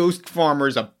 "That ghost farmer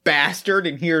is a bastard,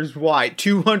 and here's why.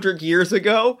 200 years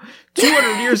ago,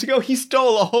 he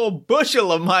stole a whole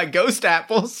bushel of my ghost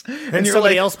apples." and you're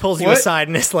somebody like, else pulls you "What?" aside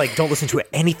and it's like, "Don't listen to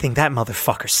anything that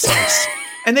motherfucker says."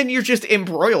 And then you're just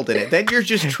embroiled in it. Then you're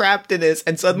just trapped in this,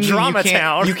 and suddenly Drama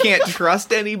town. you can't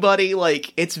trust anybody.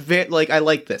 Like it's I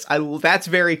like this. That's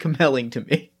very compelling to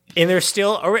me. And they're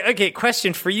still okay.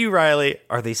 Question for you, Riley: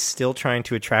 are they still trying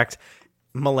to attract?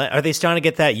 Are they trying to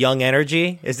get that young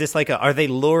energy? Is this like are they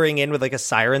luring in with like a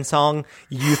siren song,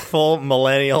 youthful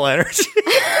millennial energy?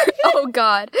 Oh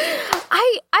God,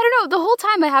 I don't know. The whole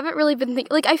time I haven't really been thinking.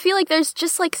 Like I feel like there's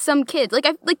just like some kids. Like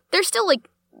there's still like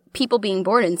people being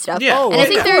born and stuff. Yeah. Oh, and I of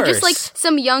think there are just course. like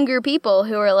some younger people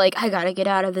who are like, I gotta get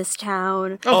out of this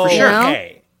town. Oh, for sure.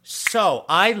 Okay, so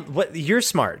you're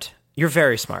smart. You're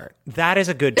very smart. That is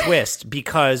a good twist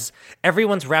because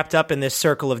everyone's wrapped up in this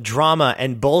circle of drama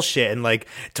and bullshit and like,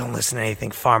 don't listen to anything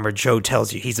Farmer Joe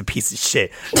tells you. He's a piece of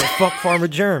shit. Like, fuck Farmer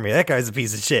Jeremy. That guy's a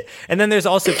piece of shit. And then there's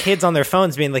also kids on their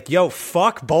phones being like, yo,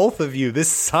 fuck both of you. This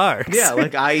sucks. Yeah,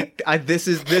 like this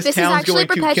This town's is actually going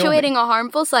to kill me. perpetuating a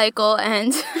harmful cycle,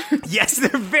 and Yes, they're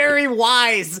very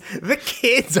wise. The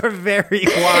kids are very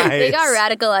wise. they got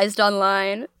radicalized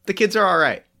online. The kids are all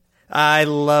right. I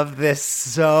love this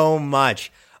so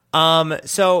much.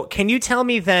 So can you tell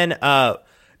me then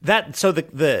that so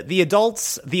the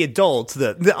adults, the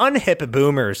unhip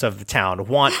boomers of the town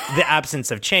want the absence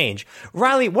of change.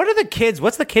 Riley, what's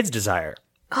the kids' desire?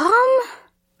 I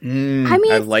mean,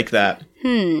 I like that.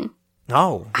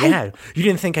 Oh, yeah. You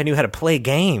didn't think I knew how to play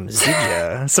games, did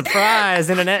you? Surprise,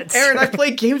 internet. Aaron, I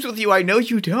played games with you. I know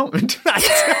you don't.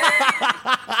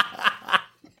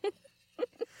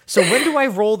 So when do I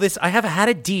roll this? I have had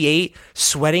a D8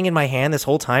 sweating in my hand this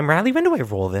whole time. Riley, when do I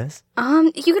roll this?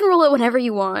 you can roll it whenever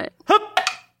you want.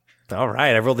 All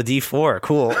right, I rolled a D4.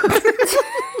 Cool.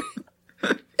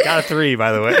 Got a 3,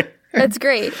 by the way. That's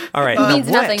great. All right. It now means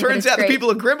what? nothing. but Turns it's out the great. people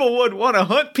of Grimblewood want to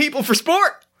hunt people for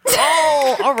sport.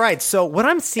 Oh, all right. So what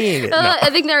I'm seeing is...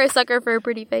 I think they're a sucker for a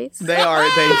pretty face. They are.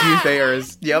 They are.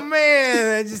 Yep.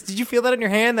 Man, did you feel that in your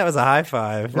hand? That was a high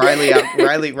five.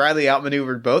 Riley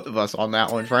outmaneuvered both of us on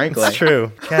that one, frankly. That's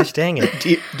true. Gosh dang it.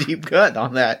 Deep cut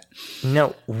on that.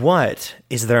 Now, what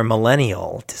is their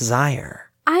millennial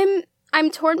desire? I'm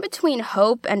torn between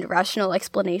hope and rational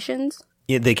explanations.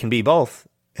 Yeah, they can be both.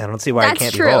 I don't see why it That's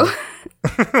can't true.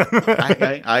 be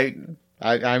both.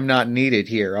 I'm not needed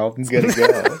here. I'm gonna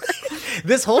go.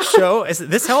 This whole show,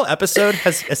 this whole episode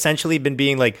has essentially been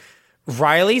being like,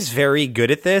 Riley's very good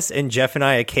at this, and Jeff and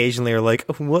I occasionally are like,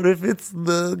 what if it's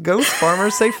the ghost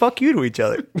farmers say fuck you to each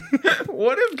other?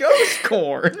 What if ghost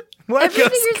corn? What if Everything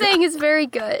ghost- you're saying is very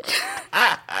good.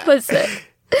 Listen,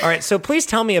 All right, so please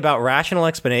tell me about rational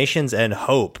explanations and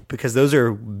hope, because those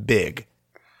are big.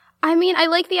 I mean, I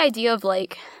like the idea of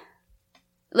like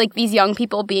these young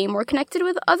people being more connected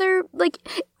with other, like,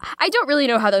 I don't really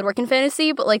know how that would work in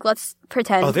fantasy, but like, let's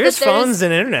pretend. Oh, there's that phones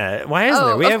and internet. Why isn't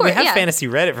there? We of have course, yeah. fantasy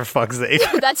Reddit for fuck's sake.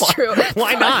 That's true.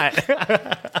 Why not?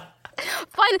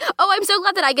 Fine. Oh, I'm so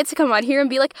glad that I get to come on here and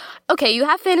be like, okay, you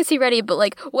have fantasy ready, but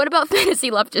like, what about fantasy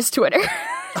leftist Twitter?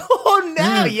 Oh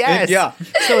no! Yes. yeah.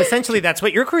 So essentially, that's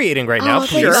what you're creating right now. Oh,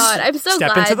 Please thank God. I'm so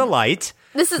step glad. into the light.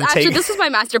 This is and actually, take- this was my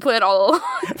master plan all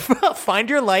along. Find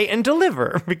your light and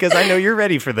deliver, because I know you're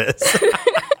ready for this.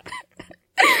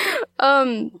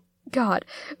 God.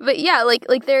 But yeah,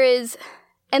 like there is,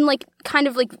 and like kind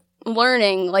of like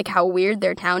learning like how weird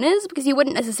their town is, because you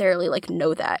wouldn't necessarily like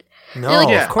know that. No, You're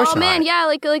like, of course oh not. man, yeah,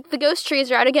 like the ghost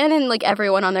trees are out again, and like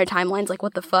everyone on their timeline's like,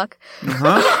 what the fuck?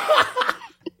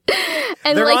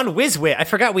 And They're like, on Wizwit. I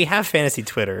forgot we have fantasy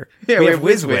Twitter. Yeah, we we have have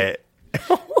Wizwit.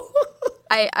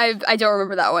 I don't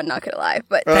remember that one, not gonna lie,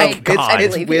 but God.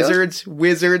 It's believe you.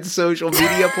 Wizards social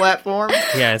media platform.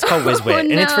 Yeah, it's called Wizwit,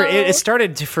 and it's for no. it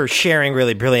started for sharing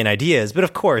really brilliant ideas, but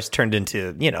of course turned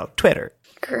into Twitter.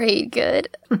 Great, good.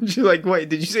 She's like, wait,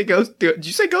 did you say Ghost? Did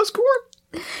you say Ghost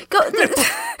Corp? Go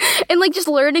and like just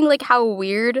learning like how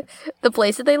weird the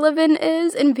place that they live in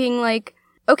is, and being like,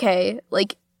 okay,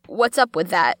 like what's up with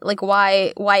that? Like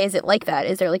why is it like that?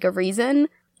 Is there like a reason?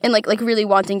 And like really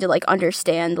wanting to like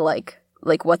understand like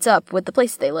what's up with the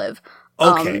place they live.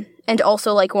 Okay. And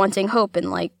also like wanting hope and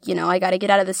like, I got to get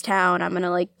out of this town. I'm going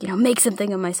to like, make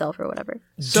something of myself or whatever.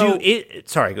 So,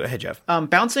 sorry, go ahead, Jeff.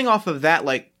 bouncing off of that,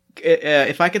 like,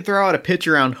 if I could throw out a pitch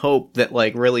around hope that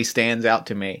like really stands out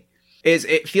to me, is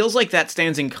it feels like that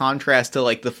stands in contrast to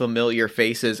like the familiar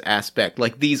faces aspect,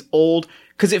 like these old.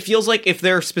 Because it feels like if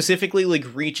they're specifically like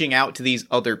reaching out to these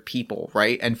other people,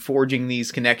 right, and forging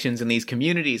these connections in these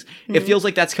communities, it feels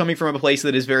like that's coming from a place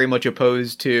that is very much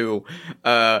opposed to,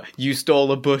 you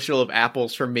stole a bushel of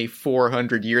apples from me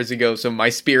 400 years ago, so my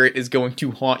spirit is going to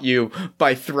haunt you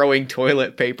by throwing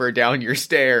toilet paper down your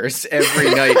stairs every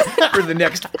night for the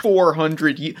next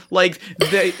 400 years. Like,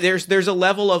 there's a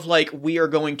level of like, we are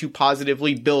going to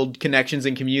positively build connections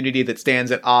and community that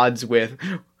stands at odds with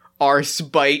our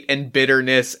spite and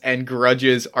bitterness and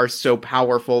grudges are so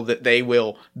powerful that they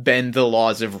will bend the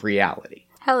laws of reality.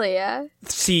 Hell yeah.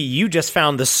 See, you just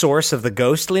found the source of the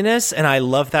ghostliness, and I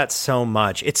love that so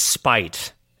much. It's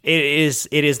spite. It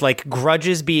is like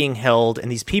grudges being held,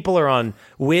 and these people are on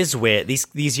Wizwit.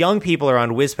 These young people are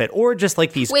on Wizpet, or just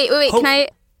like these. Wait.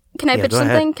 Can I pitch go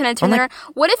something? ahead. Can I turn that around?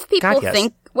 What if people God, yes.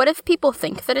 think? What if people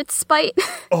think that it's spite?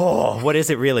 Oh, what is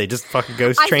it really? Just fucking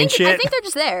ghost train shit? I think they're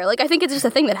just there. Like I think it's just a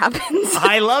thing that happens.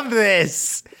 I love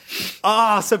this.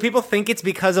 Oh, so people think it's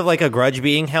because of like a grudge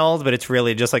being held, but it's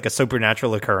really just like a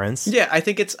supernatural occurrence. Yeah, I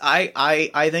think it's I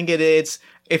think it is.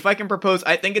 If I can propose,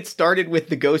 I think it started with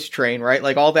the ghost train, right?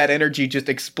 Like all that energy just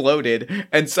exploded,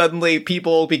 and suddenly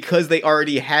people, because they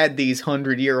already had these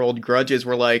 100-year-old grudges,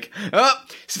 were like, "Oh,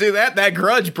 see that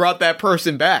grudge brought that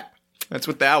person back." That's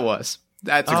what that was.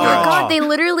 That's a grudge. God, they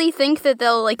literally think that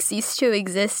they'll like cease to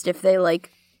exist if they like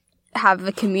have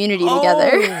a community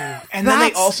together. And then they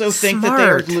That's also think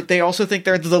smart. that they also think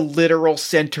they're the literal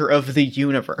center of the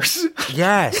universe.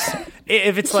 Yes.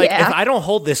 If it's like, Yeah. if I don't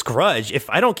hold this grudge, if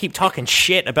I don't keep talking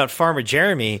shit about Farmer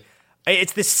Jeremy,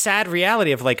 it's this sad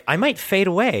reality of like, I might fade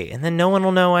away, and then no one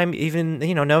will know I'm even,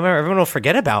 everyone will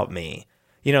forget about me.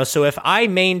 So if I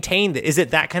maintain is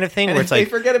it that kind of thing And where if it's like, they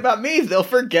forget about me, they'll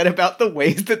forget about the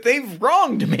ways that they've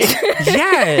wronged me.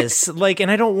 yes, like,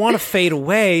 and I don't want to fade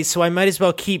away, so I might as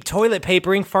well keep toilet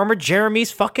papering Farmer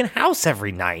Jeremy's fucking house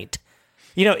every night.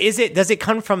 Does it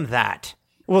come from that?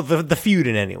 Well, the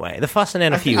feuding anyway, the fussing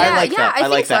and a feud. I like that. I think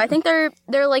like so. that. I think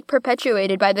they're like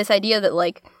perpetuated by this idea that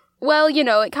like, well,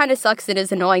 it kind of sucks. It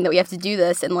is annoying that we have to do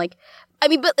this, and like, I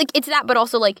mean, but like it's that, but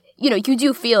also like, you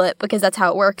do feel it because that's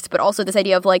how it works. But also this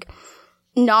idea of like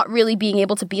not really being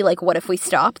able to be like, what if we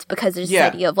stopped? Because there's Yeah.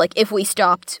 this idea of like, if we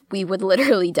stopped, we would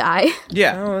literally die.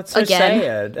 Yeah. Oh, that's so Again.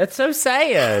 sad. That's so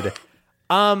sad.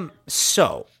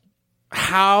 So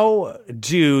how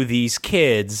do these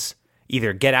kids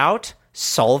either get out,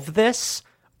 solve this,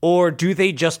 or do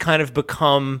they just kind of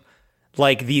become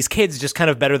like these kids just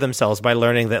kind of better themselves by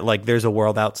learning that like there's a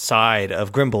world outside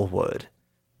of Grimblewood?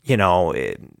 You know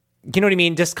what I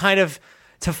mean? Just kind of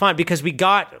to find, because we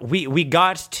got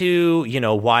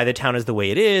to, why the town is the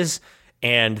way it is,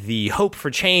 and the hope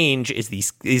for change is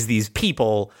these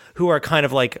people who are kind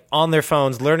of like on their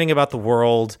phones learning about the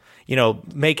world,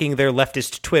 making their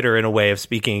leftist Twitter in a way of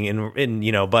speaking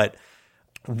in but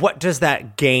what does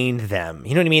that gain them?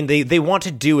 You know what I mean? They want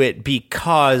to do it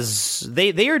because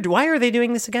they are. Why are they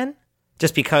doing this again?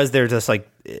 Just because they're just like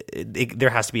there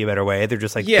has to be a better way. They're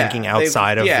just like thinking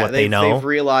outside of what they know. They've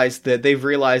realized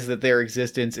that their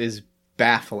existence is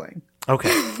baffling.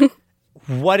 Okay.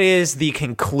 What is the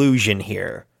conclusion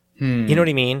here? You know what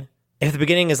I mean? If the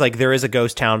beginning is like there is a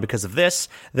ghost town because of this,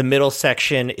 the middle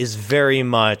section is very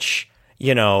much,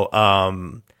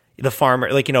 the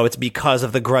farmer, like, it's because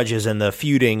of the grudges and the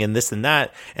feuding and this and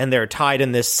that, and they're tied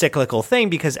in this cyclical thing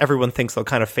because everyone thinks they'll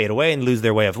kind of fade away and lose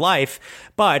their way of life.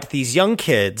 But these young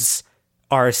kids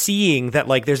are seeing that,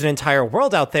 like, there's an entire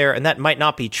world out there, and that might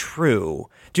not be true.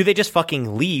 Do they just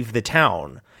fucking leave the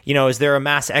town? Is there a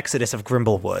mass exodus of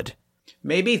Grimblewood?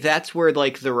 maybe that's where,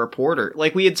 like, the reporter,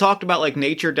 like, we had talked about, like,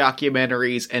 nature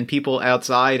documentaries and people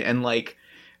outside and, like,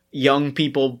 young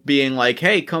people being like,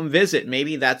 hey, come visit.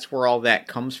 Maybe that's where all that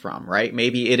comes from, right?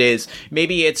 Maybe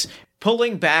it's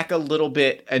pulling back a little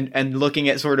bit and looking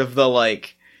at sort of the,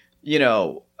 like, you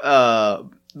know,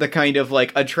 the kind of,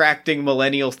 like, attracting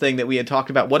millennials thing that we had talked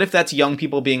about. What if that's young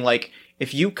people being like,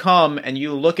 if you come and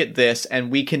you look at this and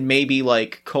we can maybe,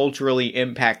 like, culturally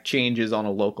impact changes on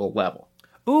a local level.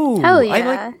 Ooh, Hell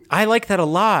yeah. I like that a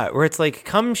lot, where it's like,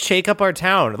 come shake up our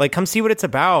town. Like, come see what it's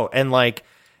about. And, like,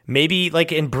 maybe,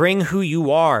 like, and bring who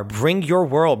you are. Bring your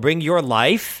world. Bring your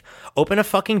life. Open a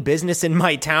fucking business in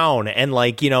my town. And,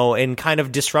 like, you know, and kind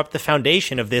of disrupt the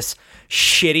foundation of this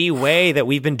shitty way that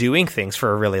we've been doing things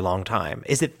for a really long time.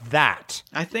 Is it that?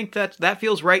 I think that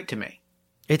feels right to me.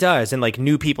 It does. And, like,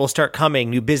 new people start coming,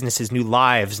 new businesses, new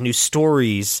lives, new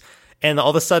stories. And all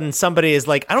of a sudden somebody is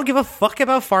like, I don't give a fuck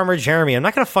about Farmer Jeremy. I'm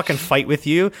not going to fucking fight with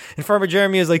you. And Farmer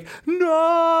Jeremy is like,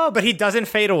 no, but he doesn't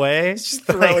fade away. He's just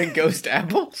throwing ghost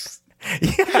apples.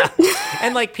 Yeah.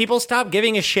 And, like, people stop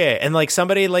giving a shit. And, like,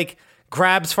 somebody, like,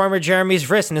 grabs Farmer Jeremy's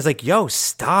wrist and is like, yo,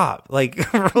 stop.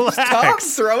 Like, relax. Stop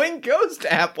throwing ghost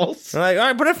apples. And, like, all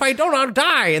right, but if I don't, I'll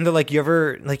die. And they're like, you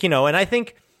ever, like, you know, and I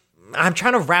think I'm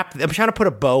trying to put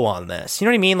a bow on this. You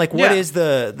know what I mean? Like, what is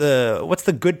what's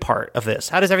the good part of this?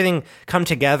 How does everything come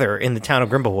together in the town of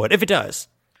Grimblewood, if it does?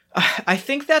 I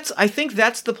think that's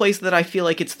the place that I feel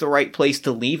like it's the right place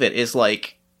to leave it, is,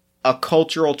 like, a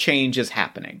cultural change is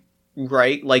happening,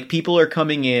 right? Like, people are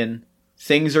coming in,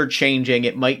 things are changing.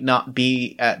 It might not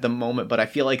be at the moment, but I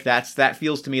feel like that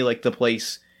feels to me like the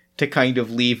place to kind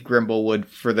of leave Grimblewood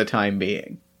for the time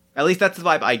being. At least that's the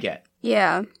vibe I get.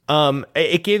 Yeah.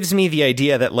 It gives me the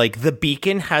idea that, like, the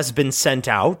beacon has been sent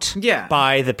out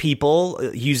by the people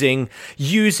using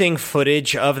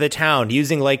footage of the town,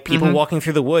 using, like, people walking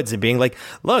through the woods and being like,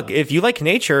 look, if you like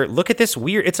nature, look at this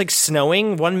weird, it's like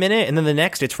snowing one minute and then the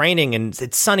next it's raining and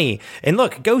it's sunny. And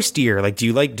look, ghost deer, like, do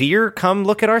you like deer? Come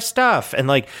look at our stuff. And,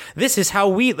 like, this is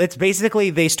how it's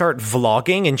basically, they start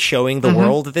vlogging and showing the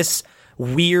world this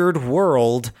weird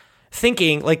world,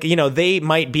 thinking, like, you know, they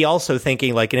might be also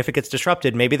thinking, like, and if it gets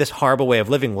disrupted, maybe this horrible way of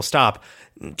living will stop.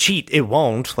 Cheat, it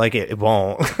won't. Like, it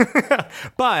won't.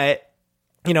 But,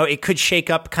 you know, it could shake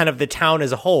up kind of the town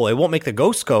as a whole. It won't make the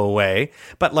ghosts go away,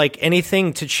 but, like,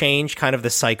 anything to change kind of the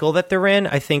cycle that they're in,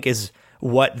 I think, is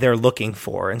what they're looking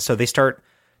for. And so they start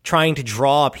trying to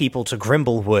draw people to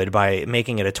Grimblewood by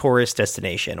making it a tourist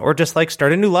destination, or just, like,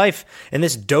 start a new life in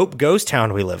this dope ghost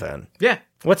town we live in. Yeah.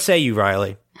 What say you,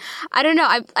 Riley? I don't know.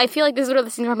 I feel like this is one of the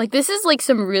things where I'm like, this is, like,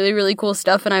 some really, really cool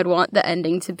stuff, and I'd want the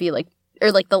ending to be, like,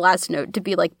 or, like, the last note to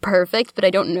be, like, perfect, but I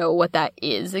don't know what that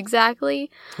is exactly.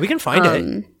 We can find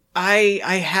it.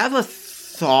 I have a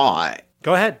thought.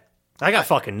 Go ahead. I got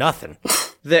fucking nothing.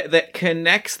 That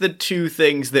connects the two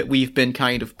things that we've been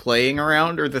kind of playing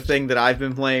around, or the thing that I've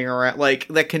been playing around, like,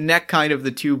 that connect kind of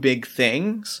the two big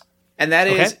things. And that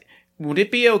is, would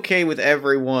it be okay with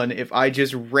everyone if I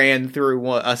just ran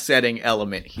through a setting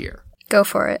element here? Go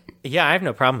for it. Yeah, I have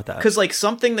no problem with that. Because, like,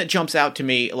 something that jumps out to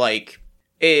me, like,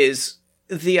 is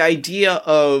the idea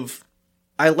of,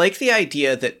 I like the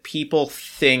idea that people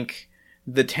think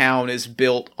the town is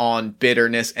built on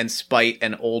bitterness and spite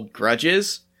and old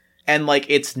grudges. And, like,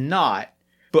 it's not.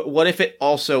 But what if it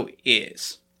also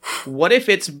is? What if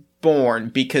it's born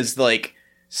because, like,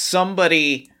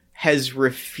 somebody has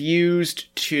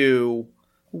refused to...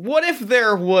 What if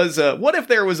there was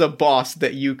a boss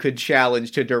that you could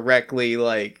challenge to directly,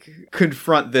 like,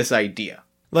 confront this idea?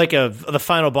 Like the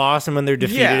final boss, and when they're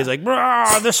defeated, it's like,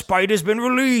 "Brah, the spite has been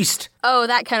released." Oh,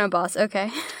 that kind of boss. Okay.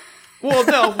 Well,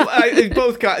 no,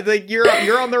 both like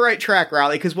you're on the right track,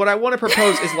 Riley. Because what I want to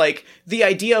propose is, like, the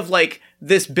idea of, like,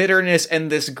 this bitterness and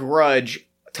this grudge,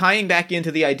 tying back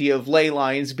into the idea of ley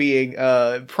lines being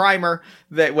primer,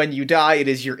 that when you die, it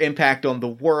is your impact on the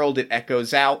world, it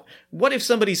echoes out. What if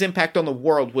somebody's impact on the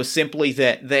world was simply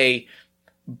that they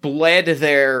bled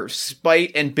their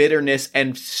spite and bitterness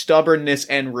and stubbornness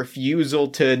and refusal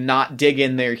to not dig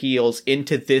in their heels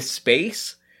into this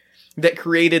space that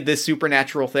created this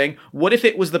supernatural thing? What if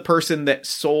it was the person that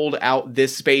sold out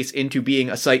this space into being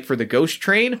a site for the ghost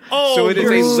train? Oh, so it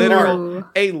is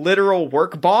a literal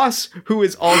work boss who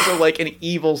is also, like, an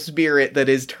evil spirit that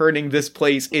is turning this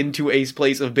place into a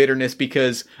place of bitterness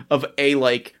because of a,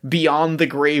 like, beyond the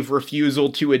grave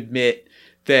refusal to admit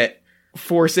that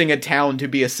forcing a town to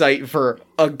be a site for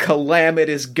a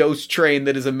calamitous ghost train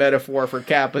that is a metaphor for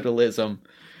capitalism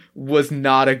was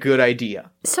not a good idea.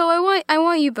 So I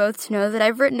want you both to know that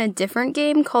I've written a different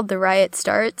game called The Riot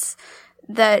Starts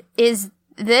that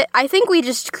I think we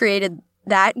just created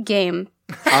that game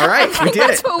All right, we did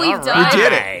That's it. what we've All done. We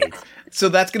did right. it. So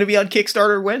that's going to be on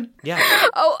Kickstarter when? Yeah.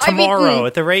 Oh, Tomorrow,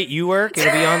 at the rate you work,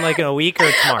 it'll be on like in a week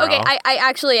or tomorrow. Okay, I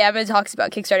actually am in talks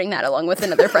about kickstarting that along with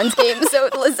another friend's game. So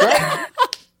listen,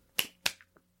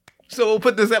 So we'll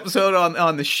put this episode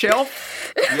on the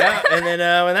shelf. Yeah, and then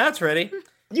when that's ready.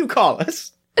 You call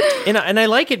us. And I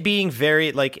like it being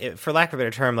very, like, for lack of a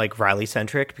better term, like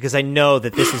Riley-centric, because I know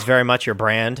that this is very much your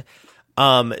brand.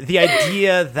 The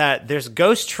idea that there's a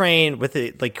ghost train with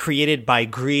it, like, created by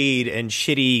greed and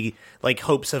shitty, like,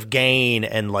 hopes of gain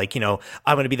and, like, you know,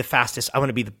 I want to be the fastest, I want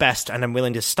to be the best, and I'm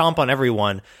willing to stomp on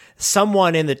everyone.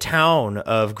 Someone in the town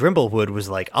of Grimblewood was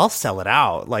like, I'll sell it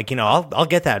out. Like, you know, I'll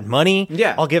get that money.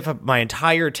 Yeah. I'll give up my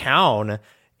entire town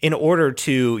in order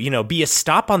to, you know, be a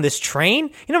stop on this train.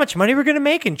 You know how much money we're going to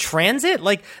make in transit?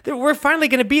 Like, we're finally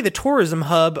going to be the tourism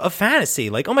hub of fantasy.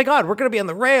 Like, oh my God, we're going to be on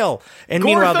the rail. And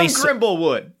meanwhile, Gortham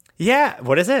Grimblewood. yeah,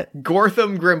 what is it?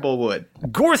 Gortham Grimblewood.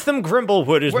 Gortham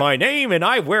Grimblewood is my name, and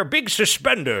I wear big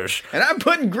suspenders. And I'm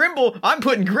putting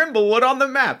Grimblewood on the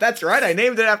map. That's right, I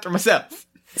named it after myself.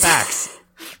 Facts.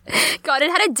 God, it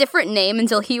had a different name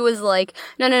until he was like,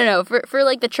 no. For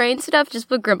like the train stuff, just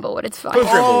put Grimblewood. It's fine. Put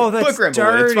Grimblewood. Oh, that's Put Grimblewood, it's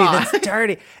dirty. fine. That's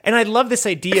dirty. And I love this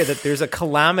idea that there's a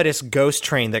calamitous ghost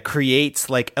train that creates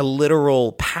like a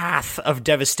literal path of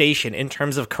devastation in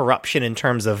terms of corruption, in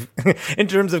terms of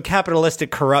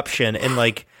capitalistic corruption, and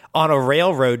like on a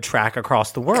railroad track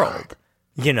across the world.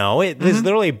 You know, there's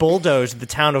literally bulldozed the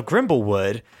town of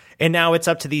Grimblewood. And now it's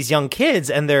up to these young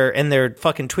kids and their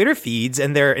fucking Twitter feeds,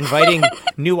 and they're inviting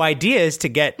new ideas to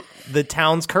get the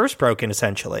town's curse broken,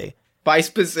 essentially. By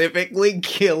specifically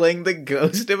killing the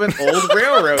ghost of an old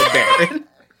railroad baron.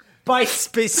 By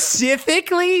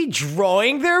specifically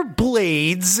drawing their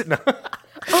blades.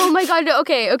 Oh my God.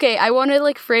 Okay. I want to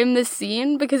like frame this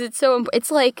scene because it's so.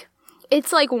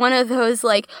 It's like one of those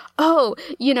like, oh,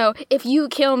 you know, if you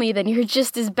kill me, then you're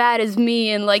just as bad as me,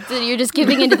 and like you're just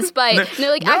giving into the spite. And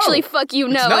they're like, No, actually, fuck you,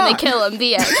 no, it's and they not. kill him.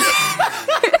 The end.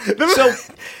 So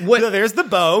So there's the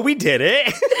bow. We did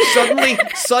it.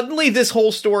 suddenly this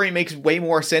whole story makes way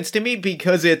more sense to me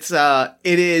because it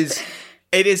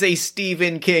is a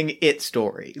Stephen King It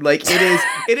story. Like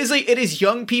it is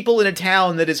young people in a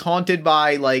town that is haunted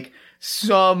by like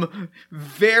some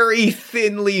very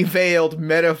thinly veiled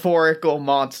metaphorical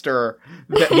monster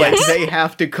that like they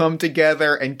have to come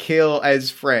together and kill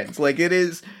as friends. Like it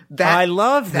is that I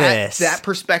love this. That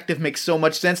perspective makes so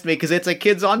much sense to me because it's a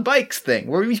kids on bikes thing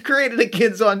where we've created a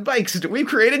kids on bikes. We've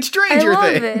created Stranger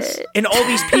I love Things. it. And all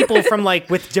these people from like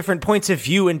with different points of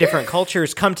view and different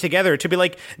cultures come together to be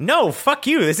like, no, fuck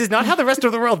you. This is not how the rest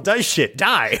of the world does shit.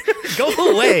 Die. Go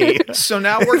away. So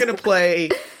now we're gonna play.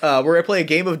 We're gonna play a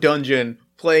game of Dungeon,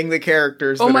 playing the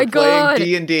characters that my are playing God.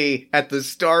 D&D at the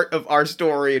start of our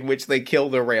story, in which they kill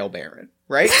the Rail Baron.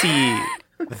 Right? See,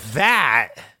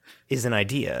 that is an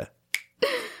idea.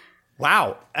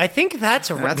 Wow. I think that's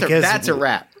a That's a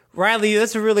wrap. Riley,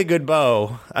 that's a really good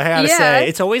bow. I gotta Yeah, say,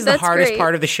 it's always the that's hardest great.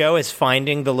 part of the show is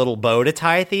finding the little bow to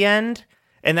tie at the end.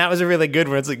 And that was a really good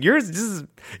one. It's like you're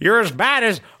as bad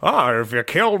as if you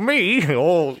killed me.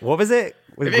 Oh, what was it?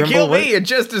 If you kill me, it's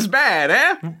just as bad,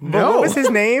 eh? No, what was his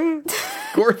name?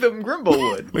 Gortham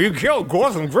Grimblewood. You killed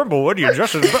Gortham Grimblewood. You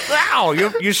just as ow!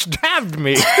 You stabbed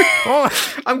me. Oh.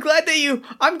 I'm glad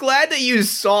that you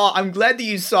saw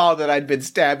that I'd been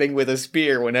stabbing with a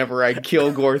spear whenever I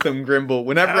kill Gortham Grimble.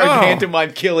 Whenever I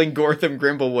pantomime killing Gortham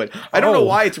Grimblewood. I don't know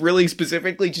why it's really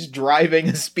specifically just driving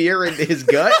a spear into his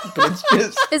gut, but it's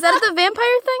just Is that the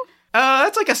vampire thing?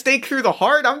 that's like a stake through the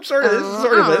heart. This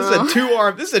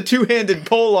is a two-handed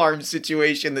polearm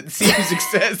situation that seems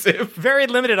excessive. Very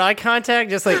limited eye contact,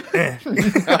 just like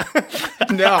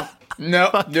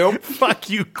Nope. fuck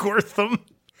you, Gortham.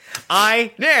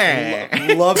 I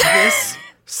Yeah. love this.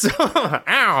 So,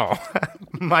 ow,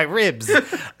 my ribs.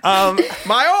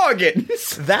 My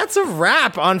organs. That's a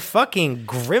wrap on fucking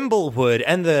Grimblewood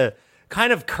and the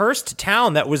kind of cursed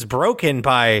town that was broken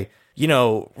by, you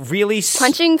know, really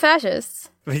Punching fascists.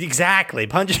 Exactly,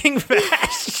 punching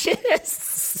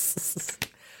fascists.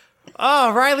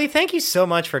 Oh, Riley, thank you so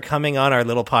much for coming on our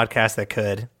little podcast that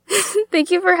could. Thank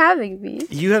you for having me.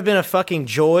 You have been a fucking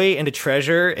joy and a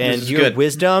treasure, and is your good.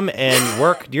 wisdom and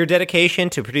work, your dedication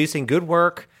to producing good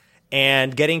work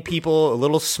and getting people a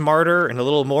little smarter and a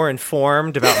little more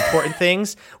informed about important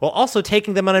things, while also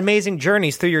taking them on amazing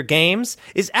journeys through your games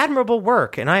is admirable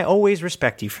work, and I always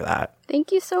respect you for that.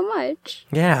 Thank you so much.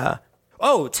 Yeah.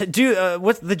 Oh, to do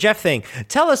what's the Jeff thing?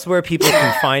 Tell us where people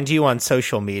can find you on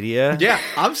social media. Yeah,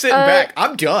 I'm sitting back.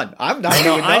 I'm done. I'm not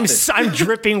doing nothing. I'm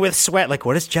dripping with sweat. Like,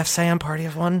 what does Jeff say on Party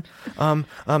of One?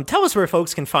 Tell us where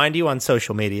folks can find you on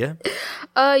social media.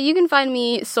 You can find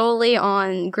me solely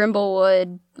on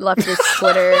Grimblewood leftist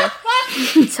Twitter,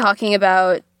 talking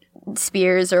about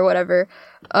spears or whatever.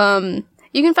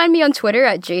 You can find me on Twitter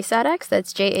at JSADX.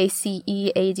 That's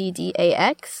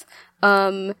JACEADDAX.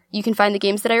 You can find the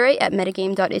games that I write at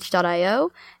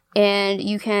metagame.itch.io, and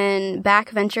you can back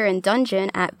Venture and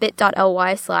Dungeon at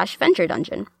bit.ly/Venture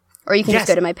Dungeon. Or you can just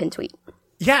go to my pin tweet.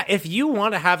 Yeah, if you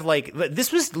want to have, like,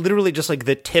 this was literally just, like,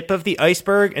 the tip of the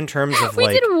iceberg in terms of, we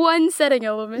like... did one setting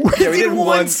element. Yeah, we did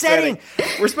one setting.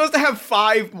 We're supposed to have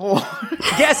 5 more.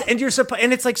 Yes, and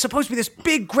and it's, like, supposed to be this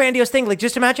big, grandiose thing. Like,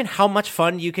 just imagine how much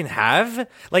fun you can have.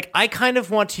 Like, I kind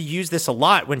of want to use this a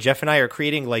lot when Jeff and I are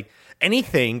creating, like,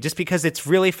 anything, just because it's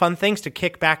really fun things to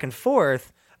kick back and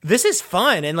forth. This is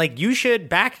fun, and like you should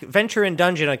back Venture and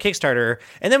Dungeon on Kickstarter,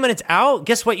 and then when it's out,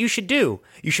 guess what you should do?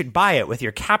 You should buy it with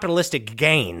your capitalistic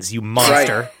gains, you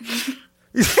monster.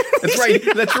 Right.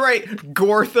 That's right.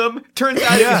 Gortham. Turns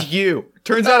out it was you.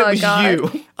 Turns out it was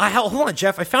you. Hold on,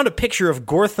 Jeff. I found a picture of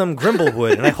Gortham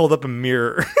Grimblewood, and I hold up a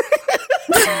mirror.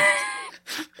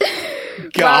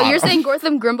 Wow, you're saying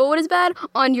Gortham Grimblewood is bad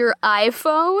on your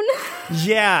iPhone?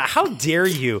 Yeah, how dare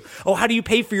you? Oh, how do you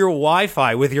pay for your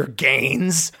Wi-Fi with your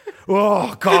gains?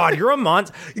 Oh, God, you're a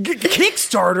monster.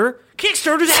 Kickstarter?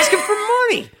 Kickstarter's asking for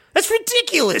money. That's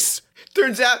ridiculous.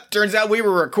 Turns out we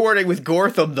were recording with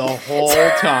Gortham the whole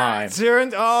time.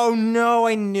 Oh, no,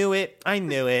 I knew it.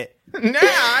 Nah,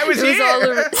 I was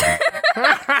here.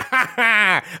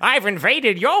 I've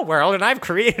invaded your world and I've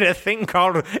created a thing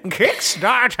called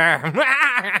Kickstarter.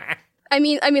 I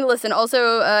mean, listen.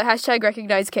 Also, hashtag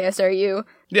recognize KSRU.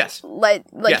 Yes. Let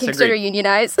Kickstarter agreed.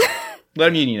 unionize. Let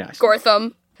them unionize.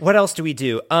 Gortham. What else do we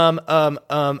do?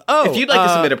 If you'd like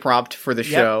to submit a prompt for the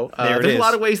show, there's a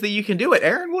lot of ways that you can do it.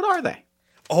 Aaron, what are they?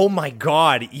 Oh my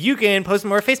God. You can post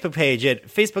them on our Facebook page at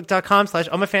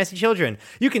facebook.com/allmyfantasychildren.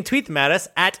 You can tweet them at us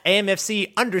at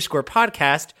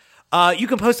AMFC_podcast. You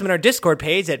can post them in our Discord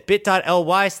page at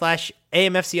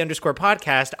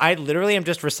bit.ly/AMFC_podcast. I literally am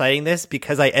just reciting this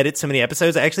because I edit so many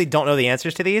episodes. I actually don't know the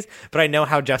answers to these, but I know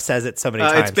how Jeff says it so many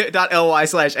times. It's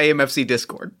bit.ly/AMFC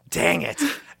Discord. Dang it.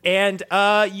 And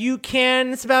you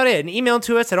can, that's about it. And email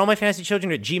to us at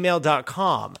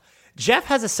allmyfantasychildren@gmail.com. Jeff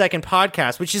has a second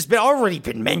podcast, which has already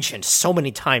been mentioned so many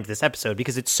times this episode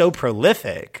because it's so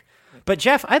prolific. But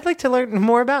Jeff, I'd like to learn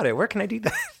more about it. Where can I do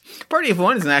that? Party of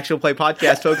One is an actual play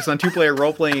podcast focused on 2-player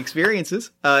role-playing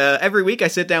experiences. Every week I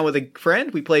sit down with a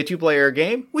friend, we play a 2-player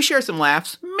game, we share some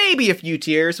laughs, maybe a few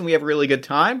tears, and we have a really good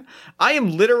time. I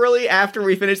am literally, after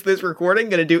we finish this recording,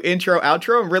 going to do intro,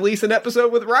 outro, and release an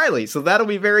episode with Riley, so that'll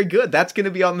be very good. That's going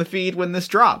to be on the feed when this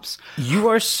drops. You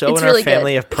are so It's in really our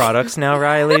family of products now,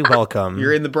 Riley. Welcome.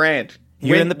 You're in the brand.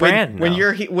 You're in the brand When now.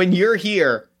 you're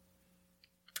here,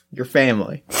 your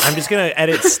family. I'm just going to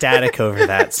edit static over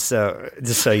that, so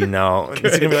just so you know.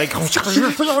 It's going to be like... Go on!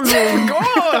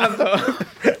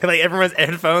 like everyone's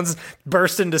headphones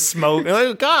burst into smoke. Like,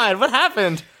 oh, God, what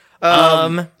happened?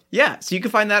 Yeah, so you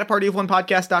can find that at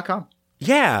partyofonepodcast.com.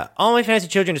 Yeah, All My Fantasy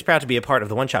Children is proud to be a part of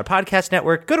the One Shot Podcast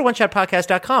Network. Go to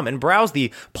oneshotpodcast.com and browse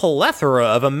the plethora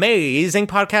of amazing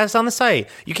podcasts on the site.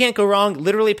 You can't go wrong.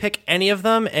 Literally pick any of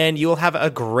them, and you will have a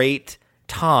great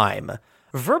time.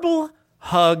 Verbal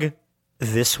hug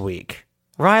this week.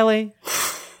 Riley,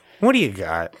 what do you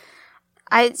got?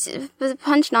 I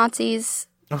punch Nazis.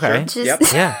 Okay. Just, Yep.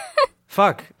 Yeah.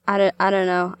 Fuck. I don't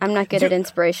know. I'm not good at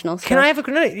inspirational stuff. Can I have a...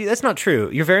 No, that's not true.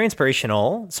 You're very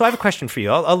inspirational. So I have a question for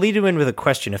you. I'll lead you in with a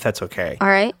question if that's okay. All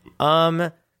right.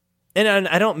 And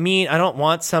I don't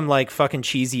want some like fucking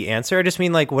cheesy answer. I just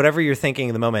mean like whatever you're thinking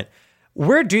in the moment.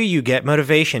 Where do you get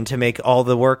motivation to make all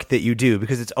the work that you do?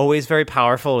 Because it's always very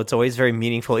powerful. It's always very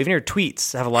meaningful. Even your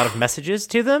tweets have a lot of messages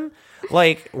to them.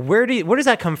 Like, where does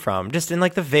that come from? Just in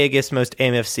like the vaguest, most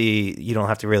AMFC, you don't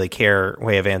have to really care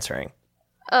way of answering.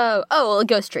 Well,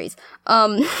 ghost trees.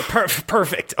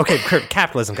 Perfect. Okay,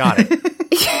 capitalism, got it.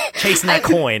 Chasing that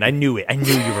coin. I knew it. I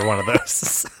knew you were one of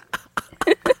those.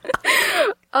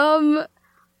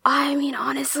 I mean,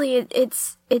 honestly,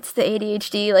 it's the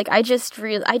ADHD. Like, I just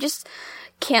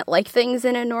can't like things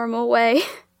in a normal way.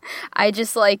 I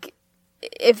just like,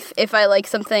 if I like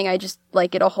something, I just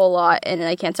like it a whole lot, and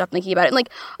I can't stop thinking about it. And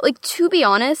like to be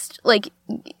honest, like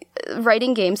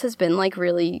writing games has been like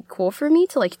really cool for me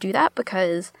to like do that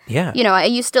because, yeah, you know, I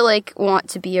used to like want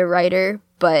to be a writer,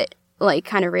 but like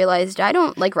kind of realized I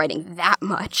don't like writing that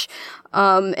much.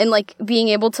 And like being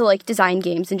able to like design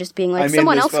games and just being like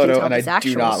someone else can tell this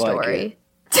actual story.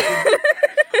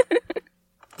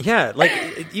 Yeah, like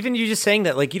even you just saying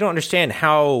that, like you don't understand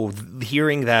how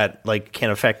hearing that like can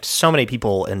affect so many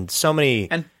people and so many.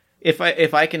 And if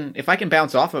I can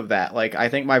bounce off of that, like I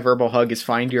think my verbal hug is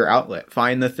find your outlet,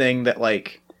 find the thing that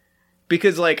like,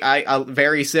 because like I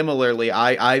very similarly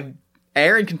I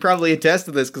Aaron can probably attest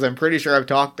to this because I'm pretty sure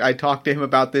I talked to him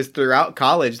about this throughout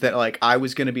college that like I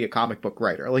was going to be a comic book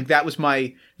writer. Like that was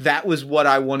what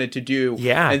I wanted to do.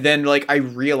 Yeah. And then like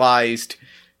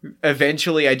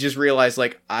eventually I just realized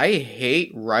like I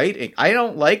hate writing. I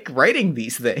don't like writing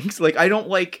these things. Like I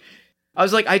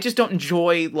just don't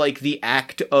enjoy like the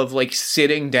act of like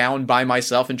sitting down by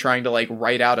myself and trying to like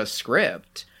write out a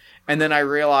script. And then I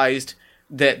realized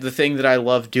that the thing that I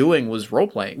loved doing was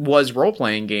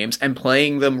role-playing games and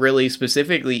playing them really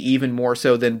specifically, even more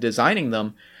so than designing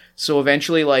them. So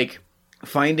eventually, like,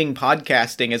 finding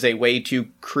podcasting as a way to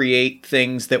create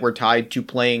things that were tied to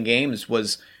playing games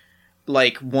was,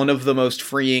 like, one of the most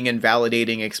freeing and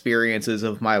validating experiences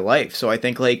of my life. So I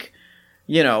think, like,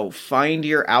 you know, find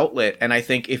your outlet. And I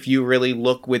think if you really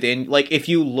look within, like, if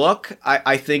you look,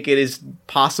 I think it is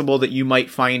possible that you might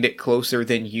find it closer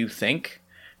than you think.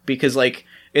 Because, like,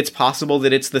 it's possible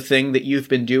that it's the thing that you've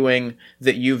been doing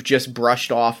that you've just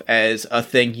brushed off as a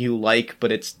thing you like,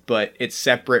 but it's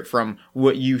separate from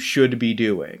what you should be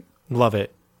doing. Love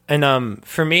it. And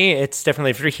for me, it's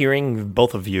definitely, if you're hearing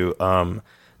both of you,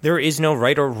 there is no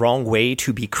right or wrong way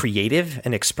to be creative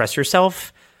and express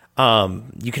yourself.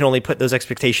 You can only put those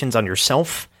expectations on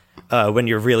yourself when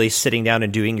you're really sitting down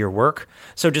and doing your work.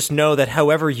 So just know that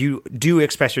however you do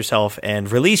express yourself and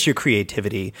release your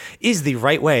creativity is the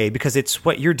right way because it's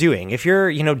what you're doing. If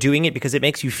you're, doing it because it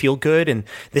makes you feel good and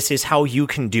this is how you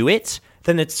can do it,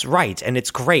 then it's right and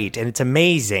it's great and it's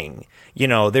amazing.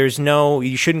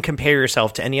 You shouldn't compare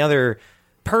yourself to any other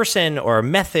person or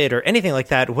method or anything like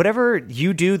that. Whatever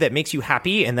you do that makes you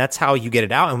happy and that's how you get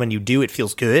it out. And when you do, it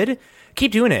feels good.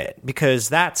 Keep doing it because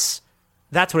that's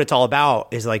what it's all about,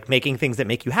 is like making things that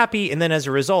make you happy. And then as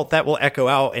a result, that will echo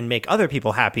out and make other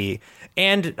people happy.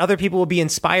 And other people will be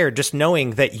inspired just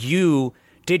knowing that you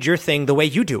did your thing the way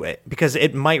you do it, because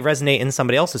it might resonate in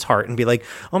somebody else's heart and be like,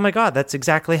 oh my God, that's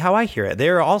exactly how I hear it.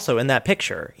 They're also in that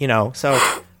picture,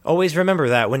 So always remember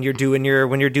that when you're doing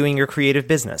your creative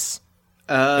business.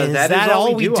 Is that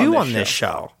all we do on this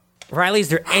show? Riley, is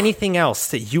there anything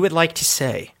else that you would like to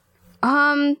say?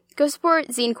 Go support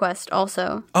Zine Quest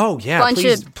also. Oh yeah,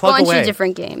 please plug away. Bunch of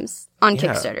different games on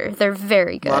Kickstarter. They're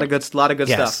very good. A lot of good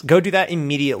stuff. Go do that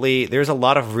immediately. There's a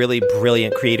lot of really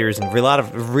brilliant creators and a lot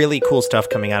of really cool stuff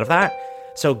coming out of that.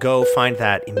 So go find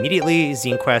that immediately.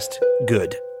 Zine Quest,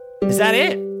 good. Is that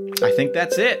it? I think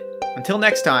that's it. Until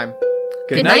next time.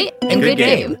 Good night and good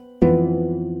game.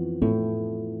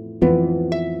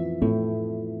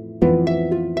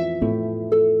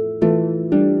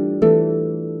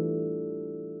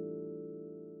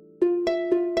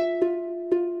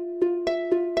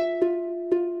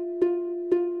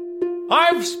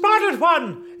 I've spotted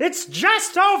one! It's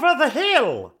just over the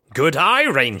hill! Good eye,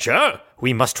 Ranger.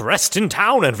 We must rest in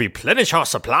town and replenish our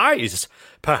supplies.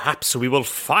 Perhaps we will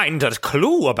find a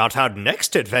clue about our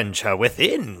next adventure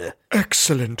within.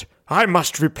 Excellent. I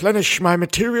must replenish my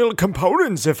material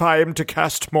components if I am to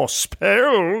cast more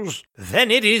spells.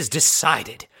 Then it is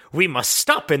decided. We must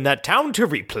stop in that town to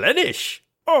replenish.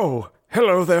 Oh,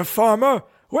 hello there, farmer.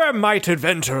 Where might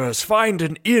adventurers find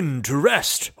an inn to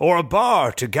rest or a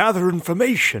bar to gather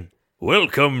information?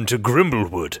 Welcome to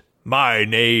Grimblewood. My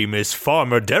name is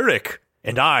Farmer Derek,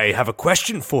 and I have a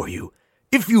question for you.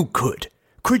 If you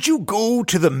could you go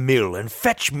to the mill and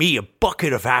fetch me a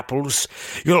bucket of apples?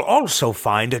 You'll also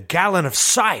find a gallon of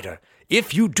cider.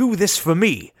 If you do this for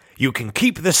me, you can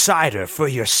keep the cider for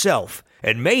yourself,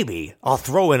 and maybe I'll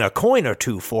throw in a coin or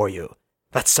two for you.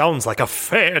 That sounds like a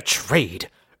fair trade.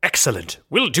 Excellent.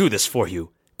 We'll do this for you.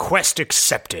 Quest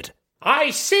accepted. I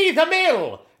see the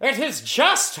mill. It is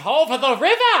just over the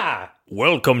river.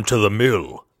 Welcome to the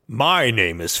mill. My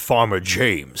name is Farmer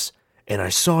James, and I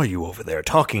saw you over there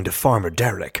talking to Farmer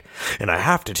Derek, and I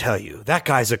have to tell you, that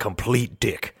guy's a complete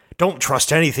dick. Don't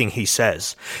trust anything he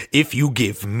says. If you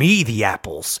give me the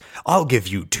apples, I'll give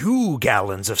you 2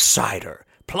 gallons of cider.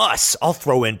 Plus, I'll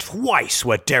throw in twice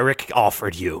what Derek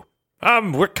offered you.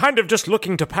 We're kind of just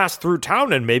looking to pass through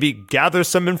town and maybe gather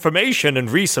some information and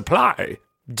resupply.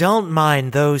 Don't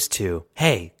mind those two.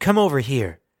 Hey, come over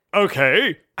here.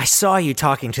 Okay. I saw you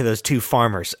talking to those 2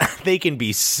 farmers. They can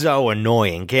be so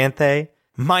annoying, can't they?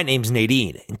 My name's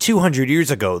Nadine, and 200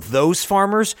 years ago, those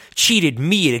farmers cheated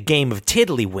me at a game of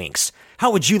tiddlywinks.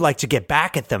 How would you like to get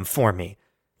back at them for me?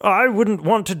 I wouldn't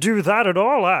want to do that at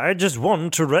all. I just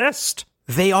want to rest.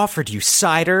 They offered you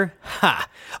cider? Ha!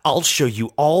 I'll show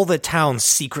you all the town's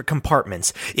secret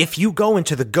compartments if you go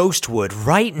into the Ghostwood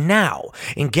right now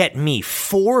and get me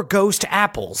 4 ghost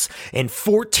apples and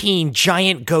 14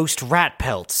 giant ghost rat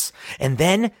pelts. And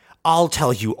then I'll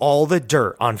tell you all the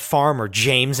dirt on Farmer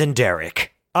James and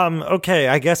Derek. Okay,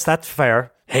 I guess that's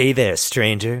fair. Hey there,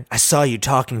 stranger. I saw you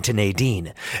talking to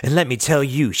Nadine, and let me tell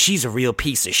you, she's a real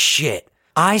piece of shit.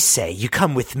 I say you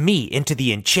come with me into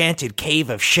the enchanted Cave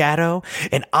of Shadow,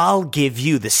 and I'll give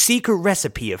you the secret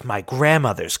recipe of my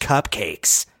grandmother's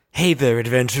cupcakes. Hey there,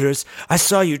 adventurers. I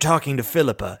saw you talking to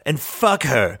Philippa, and fuck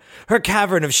her. Her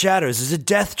Cavern of Shadows is a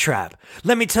death trap.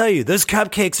 Let me tell you, those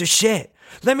cupcakes are shit.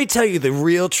 Let me tell you the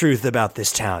real truth about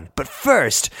this town. But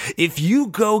first, if you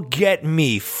go get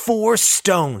me 4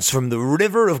 stones from the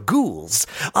River of Ghouls,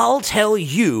 I'll tell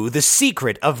you the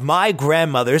secret of my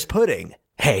grandmother's pudding.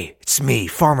 Hey, it's me,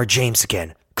 Farmer James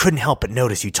again. Couldn't help but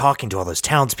notice you talking to all those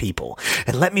townspeople.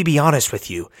 And let me be honest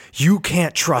with you, you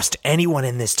can't trust anyone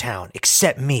in this town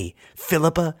except me,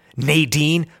 Philippa,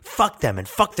 Nadine. Fuck them and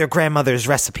fuck their grandmother's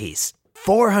recipes.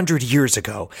 400 years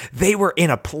ago, they were in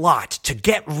a plot to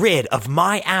get rid of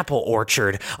my apple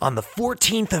orchard on the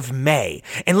 14th of May.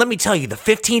 And let me tell you, the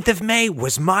 15th of May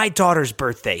was my daughter's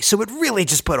birthday, so it really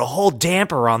just put a whole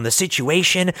damper on the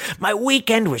situation. My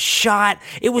weekend was shot.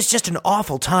 It was just an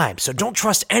awful time, so don't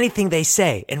trust anything they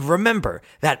say. And remember,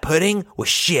 that pudding was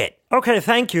shit. Okay,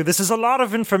 thank you. This is a lot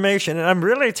of information, and I'm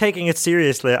really taking it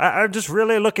seriously. I'm just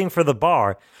really looking for the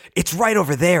bar. It's right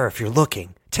over there if you're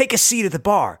looking. Take a seat at the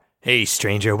bar. Hey,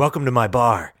 stranger, welcome to my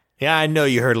bar. Yeah, I know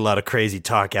you heard a lot of crazy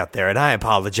talk out there, and I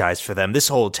apologize for them. This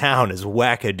whole town is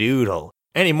wackadoodle.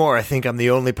 Anymore, I think I'm the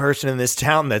only person in this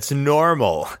town that's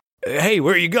normal. Hey,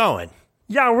 where are you going?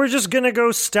 Yeah, we're just gonna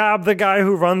go stab the guy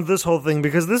who runs this whole thing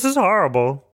because this is horrible.